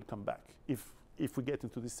 It will come back if we get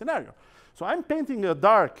into this scenario. So I'm painting a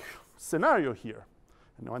dark scenario here.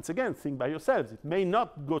 And once again, think by yourselves. It may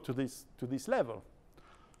not go to this level,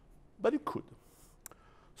 but it could.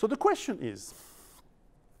 So the question is,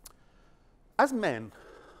 as men,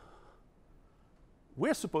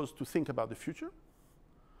 we're supposed to think about the future,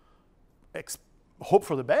 hope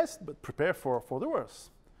for the best, but prepare for the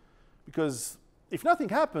worst. Because if nothing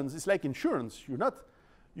happens, it's like insurance.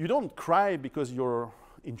 You don't cry because your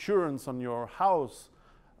insurance on your house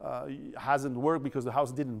hasn't worked because the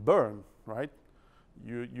house didn't burn, right?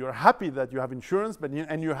 You're happy that you have insurance,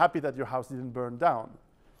 and you're happy that your house didn't burn down.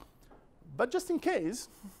 But just in case,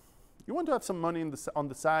 you want to have some money on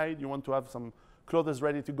the side, you want to have some clothes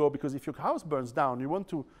ready to go, because if your house burns down, you want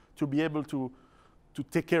to be able to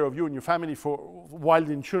take care of you and your family while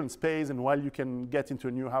the insurance pays and while you can get into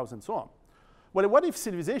a new house and so on. Well, what if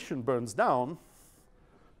civilization burns down?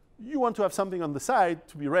 You want to have something on the side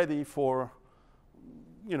to be ready for,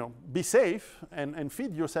 be safe and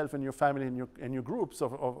feed yourself and your family and your groups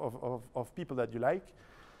of people that you like,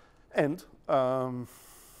 and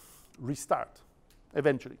restart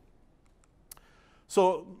eventually.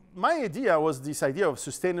 So my idea was this idea of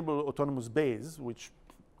sustainable autonomous base, which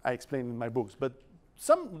I explain in my books. But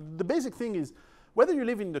the basic thing is, whether you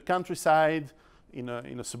live in the countryside, in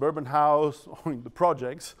a suburban house, or in the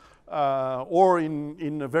projects, or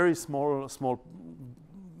in a very small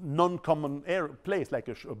non-common place like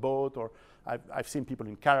a boat, or I've seen people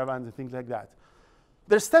in caravans and things like that.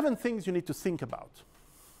 There's 7 things you need to think about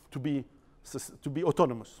to be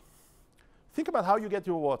autonomous. Think about how you get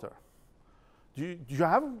your water. Do you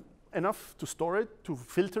have enough to store it, to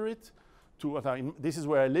filter it? This is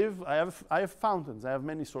where I live. I have fountains. I have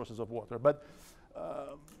many sources of water. But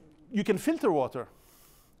you can filter water.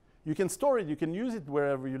 You can store it. You can use it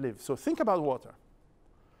wherever you live. So think about water.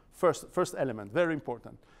 First element, very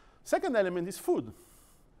important. Second element is food. Do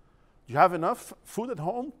you have enough food at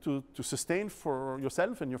home to sustain for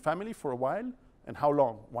yourself and your family for a while? And how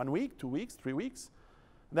long? 1 week, 2 weeks, 3 weeks?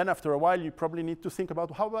 Then after a while, you probably need to think about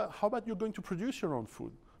how about you're going to produce your own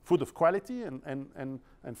food. Food of quality and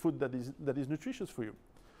food that is nutritious for you.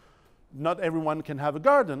 Not everyone can have a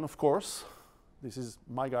garden, of course. This is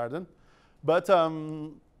my garden. But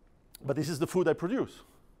this is the food I produce.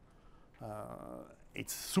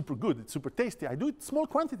 It's super good. It's super tasty. I do it small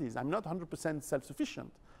quantities. I'm not 100% self-sufficient.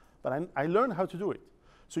 But I learn how to do it.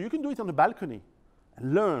 So you can do it on the balcony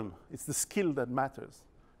and learn. It's the skill that matters.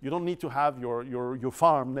 You don't need to have your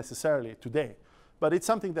farm necessarily today. But it's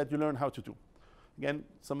something that you learn how to do. Again,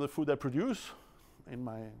 some of the food I produce in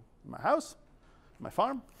my house, my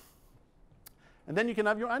farm. And then you can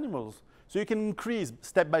have your animals. So you can increase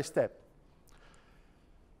step by step.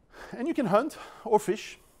 And you can hunt or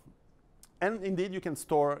fish. And indeed, you can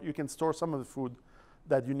store some of the food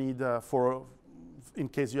that you need in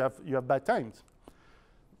case you have bad times.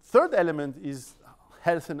 Third element is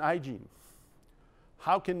health and hygiene.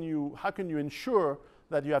 How can you ensure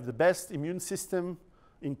that you have the best immune system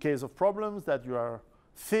in case of problems, that you are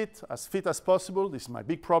fit as possible? This is my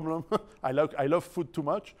big problem. I love food too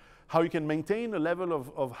much. How you can maintain a level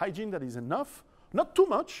of hygiene that is enough, not too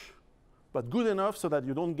much, but good enough so that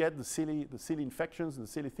you don't get the silly infections and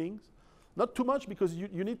the silly things. Not too much, because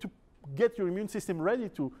you need to get your immune system ready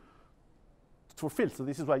for filth. So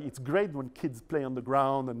this is why it's great when kids play on the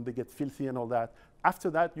ground and they get filthy and all that. After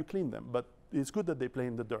that, you clean them, but it's good that they play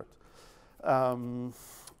in the dirt.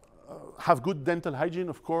 Have good dental hygiene,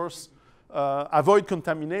 of course. Avoid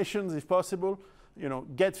contaminations if possible.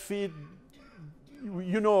 Get fit.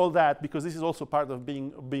 You know all that, because this is also part of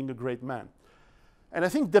being a great man. And I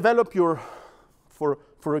think develop for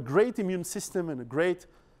a great immune system and a great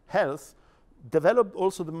health, develop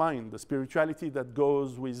also the mind, the spirituality that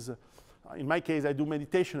goes with, in my case, I do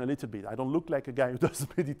meditation a little bit. I don't look like a guy who does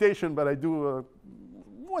meditation, but I do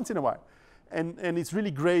once in a while. And it's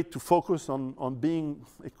really great to focus on being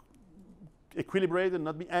equilibrated,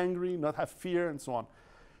 not be angry, not have fear, and so on.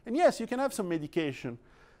 And yes, you can have some medication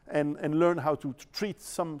and learn how to treat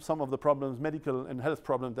some of the problems, medical and health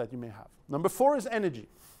problems that you may have. Number 4 is energy.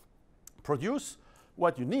 Produce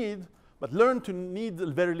what you need, but learn to need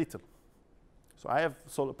very little. So I have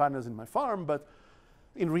solar panels in my farm, but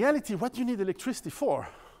in reality, what do you need electricity for?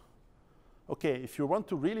 Okay, if you want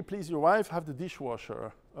to really please your wife, have the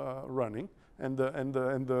dishwasher running and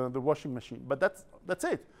the washing machine. But that's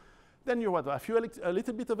it. Then you want a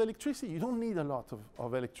little bit of electricity. You don't need a lot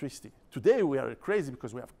of electricity. Today we are crazy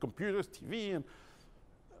because we have computers, TV, and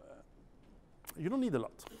you don't need a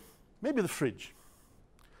lot. Maybe the fridge.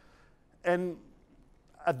 And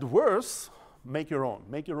at the worst, make your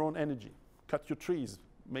own energy. Cut your trees,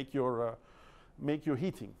 make your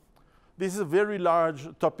heating. This is a very large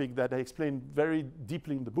topic that I explain very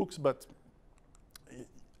deeply in the books, but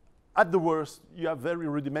at the worst, you have very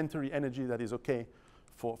rudimentary energy that is okay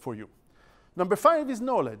for you. Number 5 is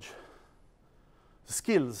knowledge,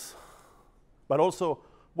 skills, but also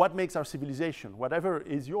what makes our civilization, whatever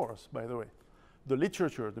is yours, by the way. the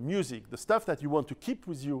literature, the music, the stuff that you want to keep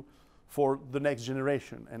with you for the next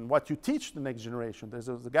generation, and what you teach the next generation. There's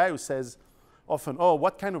a guy who says often, oh,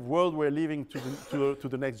 what kind of world we're leaving to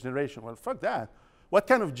the next generation? Well, fuck that. What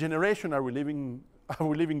kind of generation are we leaving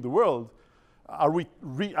the world? Are we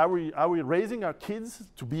raising our kids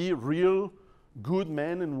to be real good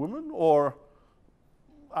men and women, or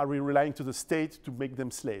are we relying to the state to make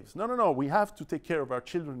them slaves? No, no, no. We have to take care of our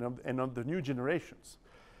children and of the new generations.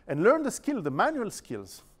 And learn the skill, the manual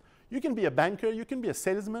skills. You can be a banker, you can be a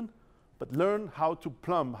salesman, but learn how to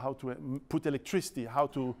plumb, how to put electricity, how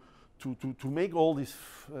to make all this.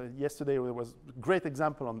 Yesterday there was a great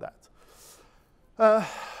example on that.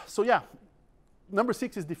 So yeah, number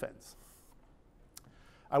 6 is defense.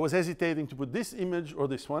 I was hesitating to put this image or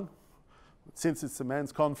this one. Since it's a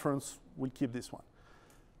men's conference, we'll keep this one.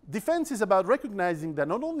 Defense is about recognizing that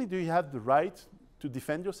not only do you have the right to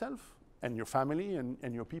defend yourself and your family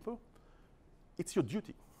and your people, it's your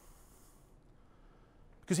duty.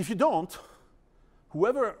 Because if you don't,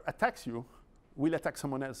 whoever attacks you will attack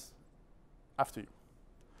someone else after you.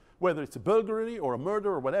 Whether it's a burglary or a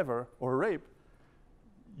murder or whatever, or a rape,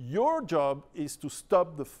 your job is to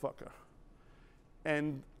stop the fucker.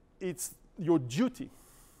 And it's your duty.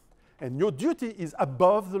 And your duty is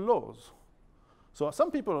above the laws. So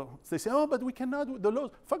some people, they say, oh, but we cannot do the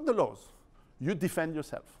laws. Fuck the laws. You defend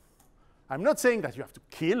yourself. I'm not saying that you have to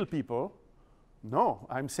kill people. No,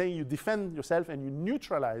 I'm saying you defend yourself and you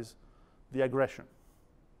neutralize the aggression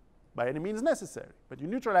by any means necessary, but you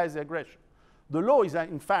neutralize the aggression. The law is,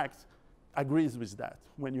 in fact, agrees with that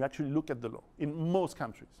when you actually look at the law in most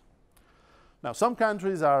countries. Now, some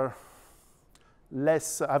countries are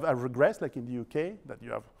less, have regressed, like in the UK, that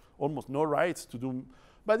you have almost no rights to do,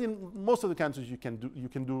 but in most of the countries you can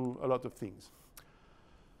do a lot of things.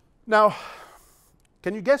 Now,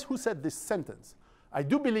 can you guess who said this sentence? I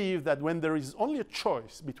do believe that when there is only a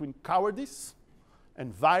choice between cowardice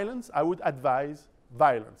and violence, I would advise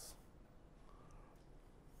violence.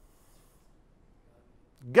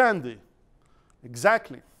 Gandhi.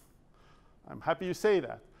 Exactly. I'm happy you say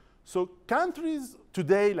that. So countries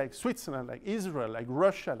today like Switzerland, like Israel, like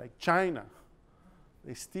Russia, like China,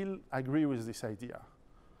 they still agree with this idea.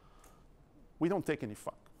 We don't take any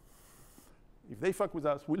fuck. If they fuck with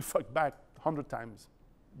us, we'll fuck back 100 times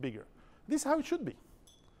bigger. This is how it should be.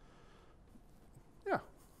 Yeah.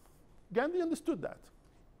 Gandhi understood that.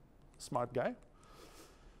 Smart guy.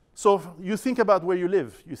 So you think about where you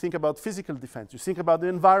live. You think about physical defense. You think about the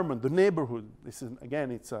environment, the neighborhood. This is,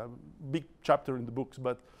 again, it's a big chapter in the books,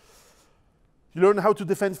 but you learn how to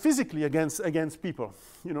defend physically against people.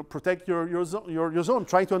 You know, protect your zone.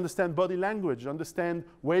 Try to understand body language. Understand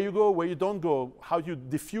where you go, where you don't go. How you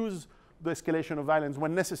diffuse the escalation of violence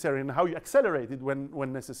when necessary, and how you accelerate it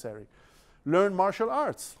when necessary. Learn martial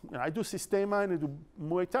arts. You know, I do Sistema and I do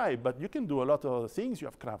Muay Thai, but you can do a lot of other things. You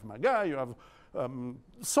have Krav Maga, you have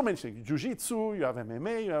so many things. Jiu-Jitsu, you have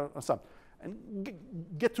MMA, you have some. And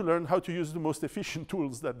get to learn how to use the most efficient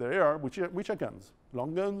tools that there are, which are guns.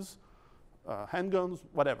 Long guns, handguns,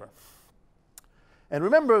 whatever. And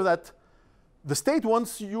remember that the state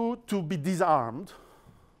wants you to be disarmed.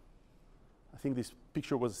 I think this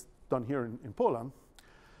picture was done here in Poland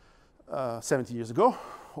 70 years ago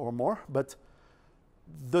or more. But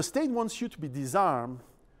the state wants you to be disarmed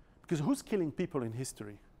because who's killing people in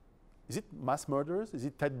history? Is it mass murderers? Is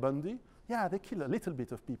it Ted Bundy? Yeah, they kill a little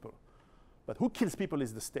bit of people. But who kills people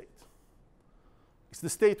is the state. It's the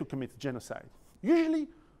state who commits genocide. Usually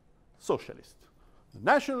socialist. The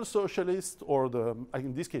National Socialist, or the,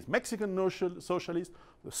 in this case, Mexican Socialist,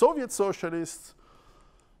 the Soviet Socialists,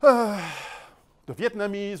 the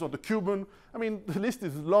Vietnamese or the Cuban. I mean, the list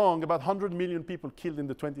is long, about 100 million people killed in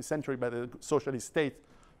the 20th century by the socialist state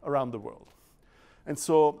around the world. And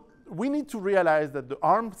so we need to realize that the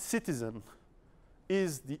armed citizen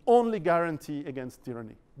is the only guarantee against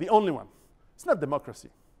tyranny, the only one. It's not democracy.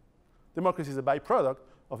 Democracy is a byproduct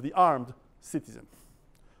of the armed citizen.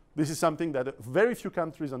 This is something that very few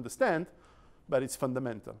countries understand, but it's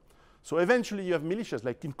fundamental. So eventually you have militias,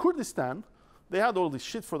 like in Kurdistan, they had all this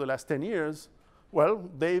shit for the last 10 years. Well,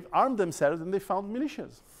 they've armed themselves and they found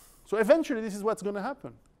militias. So eventually this is what's going to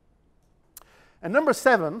happen. And number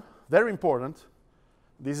 7, very important,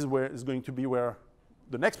 this is where is going to be where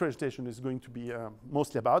the next presentation is going to be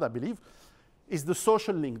mostly about, I believe, is the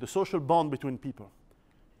social link, the social bond between people.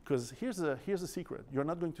 Because here's a secret. You're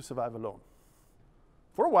not going to survive alone.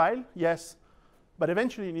 For a while, yes, but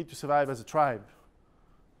eventually you need to survive as a tribe,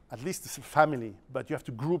 at least as a family, but you have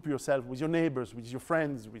to group yourself with your neighbors, with your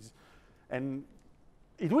friends, and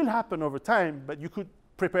it will happen over time, but you could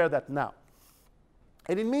prepare that now.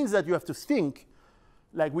 And it means that you have to think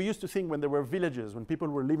like we used to think when there were villages, when people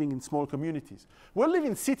were living in small communities. We live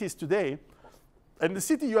in cities today, and in the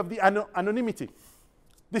city you have the anonymity.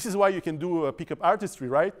 This is why you can do pickup artistry,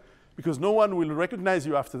 right? Because no one will recognize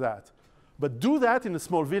you after that. But do that in a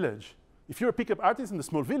small village. If you're a pickup artist in a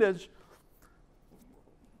small village,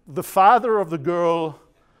 the father of the girl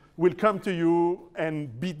will come to you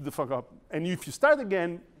and beat the fuck up. And if you start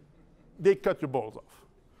again, they cut your balls off.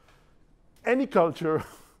 Any culture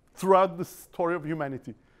throughout the story of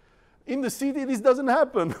humanity. In the city, this doesn't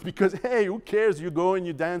happen because, hey, who cares? You go and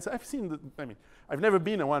you dance. I've seen I've never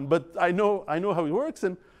been in one, but I know how it works.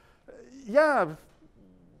 And yeah,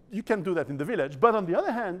 you can do that in the village. But on the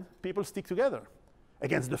other hand, people stick together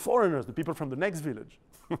against the foreigners, the people from the next village.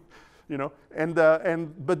 You know,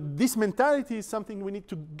 but this mentality is something we need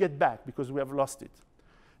to get back because we have lost it.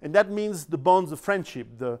 And that means the bonds of friendship,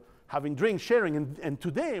 the having drinks, sharing. And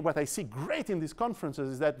today, what I see great in these conferences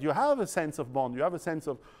is that you have a sense of bond, you have a sense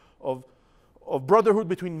of brotherhood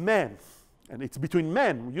between men. And it's between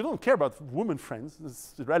men. You don't care about women friends,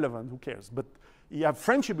 it's irrelevant, who cares? But you have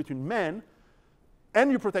friendship between men,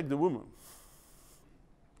 and you protect the woman.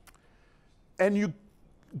 And you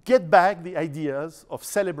get back the ideas of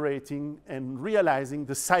celebrating and realizing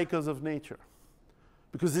the cycles of nature.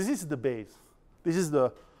 Because this is the base. This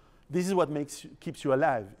is what keeps you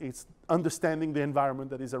alive. It's understanding the environment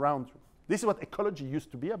that is around you. This is what ecology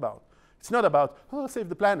used to be about. It's not about, oh, save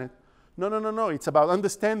the planet. No. It's about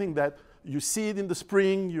understanding that you seed in the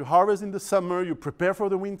spring, you harvest in the summer, you prepare for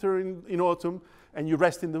the winter in autumn, and you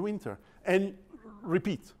rest in the winter. And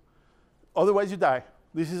repeat. Otherwise, you die.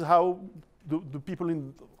 This is how the people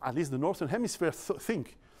in at least the northern hemisphere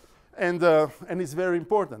think. And it's very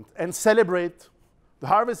important. And celebrate. The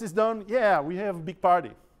harvest is done. Yeah, we have a big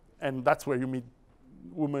party. And that's where you meet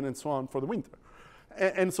women and so on for the winter.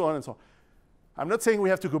 And so on and so on. I'm not saying we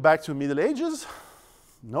have to go back to the Middle Ages.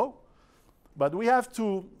 No. But we have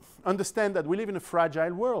to understand that we live in a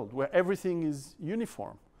fragile world where everything is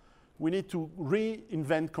uniform. We need to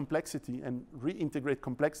reinvent complexity and reintegrate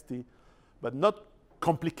complexity, but not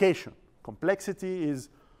complication. Complexity is,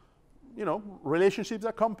 you know, relationships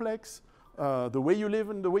are complex. The way you live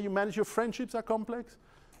and the way you manage your friendships are complex.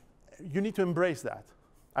 You need to embrace that.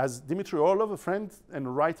 As Dmitry Orlov, a friend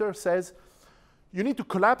and writer, says, you need to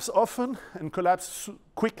collapse often and collapse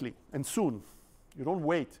quickly and soon. You don't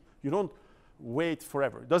wait. You don't wait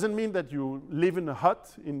forever. It doesn't mean that you live in a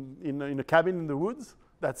hut, in a cabin in the woods.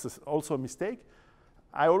 That's also a mistake.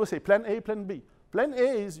 I always say plan A, plan B. Plan A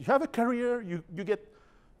is you have a career, you get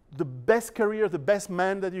the best career, the best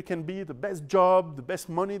man that you can be, the best job, the best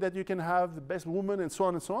money that you can have, the best woman, and so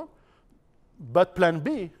on and so on. But plan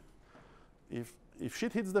B, if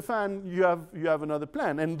shit hits the fan, you have another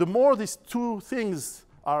plan. And the more these two things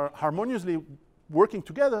are harmoniously working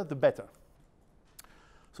together, the better.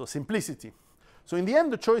 So simplicity. So in the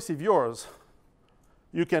end, the choice is yours.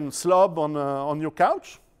 You can slob on your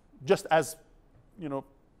couch, just as, you know,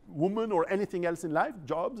 woman or anything else in life,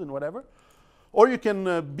 jobs and whatever. Or you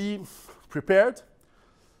can be prepared.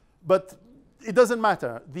 But it doesn't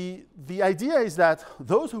matter. The idea is that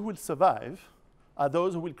those who will survive are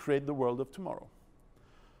those who will create the world of tomorrow.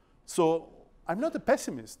 So I'm not a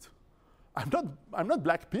pessimist. I'm not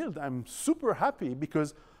black-pilled. I'm super happy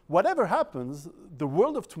because whatever happens, the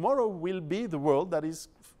world of tomorrow will be the world that is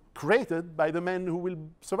created by the men who will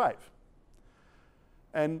survive.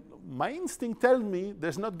 And my instinct tells me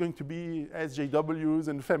there's not going to be SJWs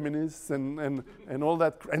and feminists and all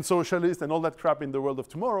that, and socialists and all that crap in the world of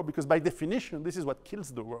tomorrow, because by definition, this is what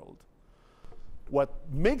kills the world. What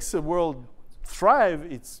makes a world thrive,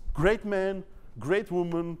 it's great men, great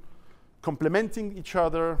women, complementing each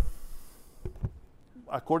other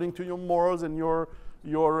according to your morals and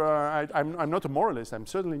I'm not a moralist. I'm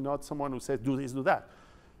certainly not someone who says do this, do that.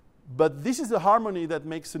 But this is the harmony that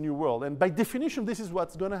makes a new world. And by definition, this is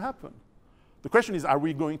what's going to happen. The question is, are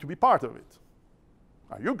we going to be part of it?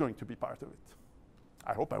 Are you going to be part of it?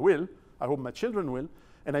 I hope I will. I hope my children will.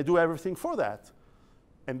 And I do everything for that.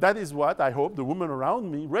 And that is what I hope the women around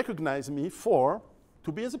me recognize me for,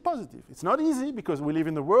 to be as a positive. It's not easy because we live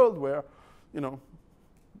in a world where, you know,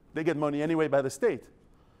 they get money anyway by the state.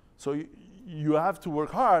 So you have to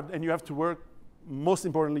work hard, and you have to work, most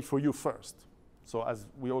importantly, for you first. So as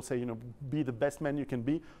we all say, you know, be the best man you can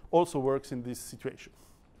be, also works in this situation.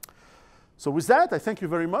 So with that, I thank you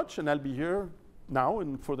very much, and I'll be here now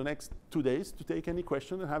and for the next 2 days to take any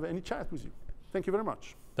question and have any chat with you. Thank you very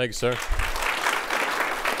much. Thank you, sir.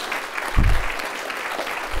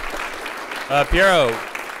 Piero,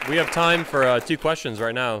 we have time for 2 questions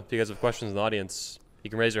right now. If you guys have questions in the audience, you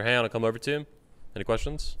can raise your hand. I'll come over to you. Any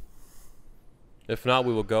questions? If not,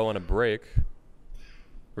 we will go on a break.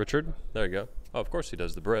 Richard? There you go. Oh, of course he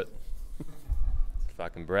does, the Brit.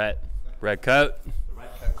 Fucking Brett. Red coat. The red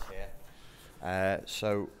coat's here.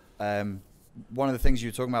 One of the things you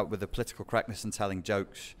were talking about with the political correctness and telling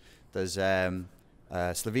jokes, there's a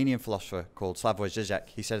Slovenian philosopher called Slavoj Žižek.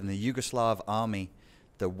 He said in the Yugoslav army,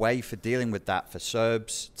 the way for dealing with that for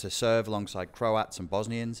Serbs to serve alongside Croats and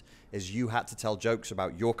Bosnians is you had to tell jokes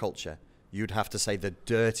about your culture. You'd have to say the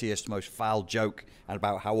dirtiest, most foul joke and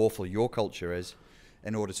about how awful your culture is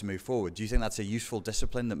in order to move forward. Do you think that's a useful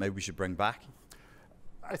discipline that maybe we should bring back?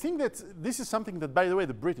 I think that this is something that, by the way,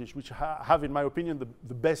 the British, which have, in my opinion,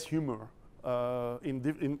 the best humor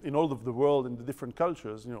in all of the world, in the different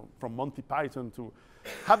cultures, you know, from Monty Python to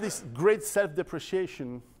have this great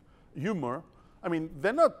self-depreciation humor. I mean,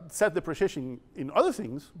 they're not self-depreciation in other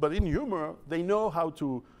things, but in humor, they know how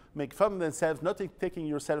to make fun of themselves, not taking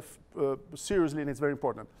yourself seriously, and it's very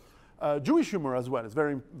important. Jewish humor as well is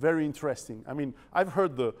very, very interesting. I mean, I've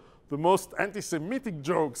heard the most anti-Semitic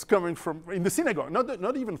jokes coming from in the synagogue,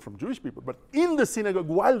 not even from Jewish people, but in the synagogue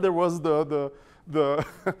while there was the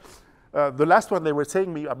last one they were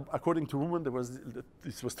saying me, according to women,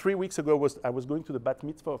 this was 3 weeks ago, I was going to the bat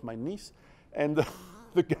mitzvah of my niece, and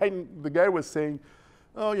the guy was saying,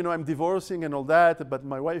 oh, you know, I'm divorcing and all that, but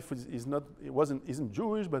my wife isn't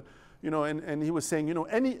Jewish, but, you know, and he was saying, you know,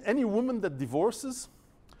 any woman that divorces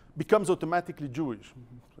becomes automatically Jewish.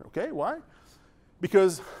 Okay, why?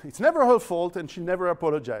 Because it's never her fault and she never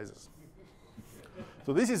apologizes.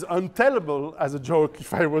 So this is untellable as a joke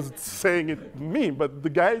if I was saying it me, but the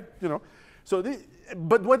guy, you know. So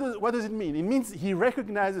but what does it mean? It means he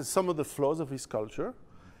recognizes some of the flaws of his culture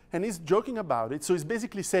and he's joking about it. So he's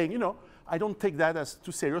basically saying, you know, I don't take that as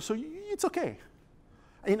too serious, so it's okay.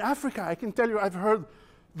 In Africa, I can tell you I've heard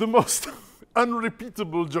the most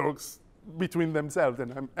unrepeatable jokes between themselves.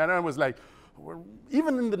 And I was like, well,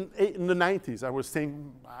 even in the 90s, I was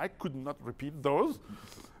saying, I could not repeat those,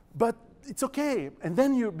 but it's okay. And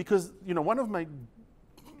then because, you know, one of my,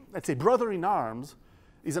 let's say, brother in arms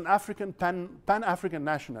is an African, Pan-African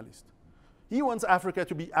nationalist. He wants Africa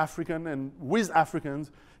to be African and with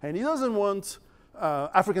Africans, and he doesn't want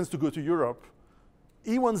Africans to go to Europe.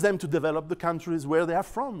 He wants them to develop the countries where they are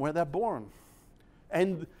from, where they're born.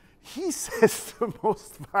 And he says the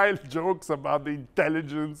most vile jokes about the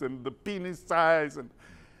intelligence and the penis size.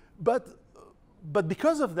 But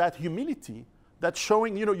because of that humility, that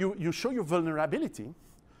showing, you know, you show your vulnerability,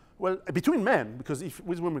 well, between men, because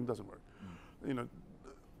with women it doesn't work. You know,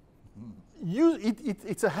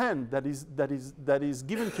 it's a hand that is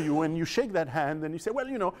given to you, and you shake that hand and you say, well,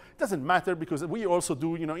 you know, it doesn't matter because we also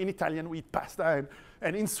do, you know, in Italian we eat pasta,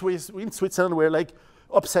 and in Switzerland we're like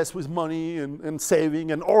obsessed with money and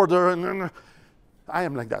saving and order, and I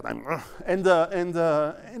am like that. In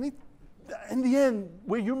the end,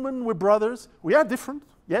 we're human, we're brothers, we are different,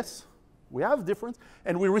 yes, we have difference,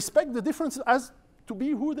 and we respect the difference as to be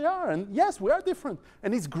who they are. And yes, we are different.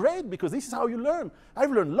 And it's great because this is how you learn.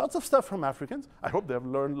 I've learned lots of stuff from Africans. I hope they've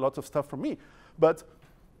learned lots of stuff from me. But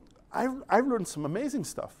I've learned some amazing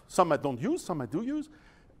stuff. Some I don't use, some I do use.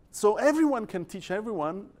 So everyone can teach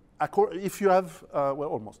everyone if you have, well,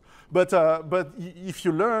 almost. But if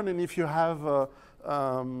you learn and if you have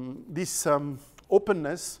this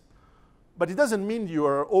openness, but it doesn't mean you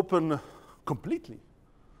are open completely.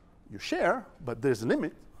 You share, but there's a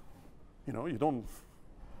limit. You know, you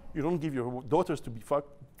don't give your daughters to be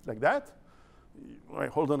fucked like that. Wait,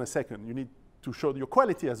 hold on a second. You need to show your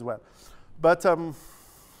quality as well. But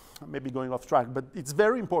maybe going off track, but it's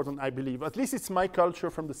very important, I believe. At least it's my culture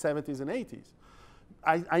from the 70s and 80s.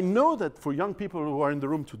 I know that for young people who are in the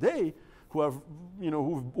room today, who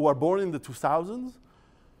are born in the 2000s,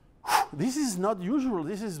 this is not usual.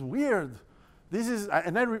 This is weird. This is,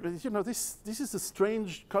 this is a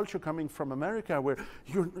strange culture coming from America where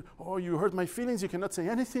you hurt my feelings, you cannot say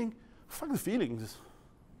anything. Fuck the feelings.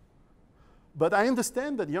 But I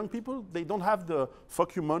understand that young people, they don't have the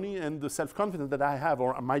fuck you money and the self-confidence that I have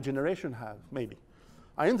or my generation have, maybe.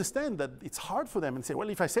 I understand that it's hard for them and say, well,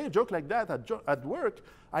 if I say a joke like that at work,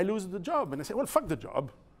 I lose the job. And I say, well, fuck the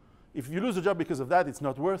job. If you lose the job because of that, it's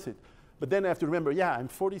not worth it. But then I have to remember, yeah, I'm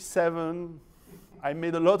 47, I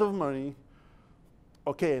made a lot of money.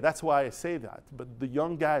 Okay, that's why I say that. But the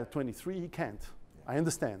young guy at 23, he can't. I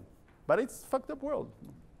understand. But it's a fucked up world.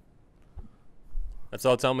 That's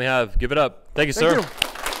all the time we have. Give it up. Thank you, sir. Thank you.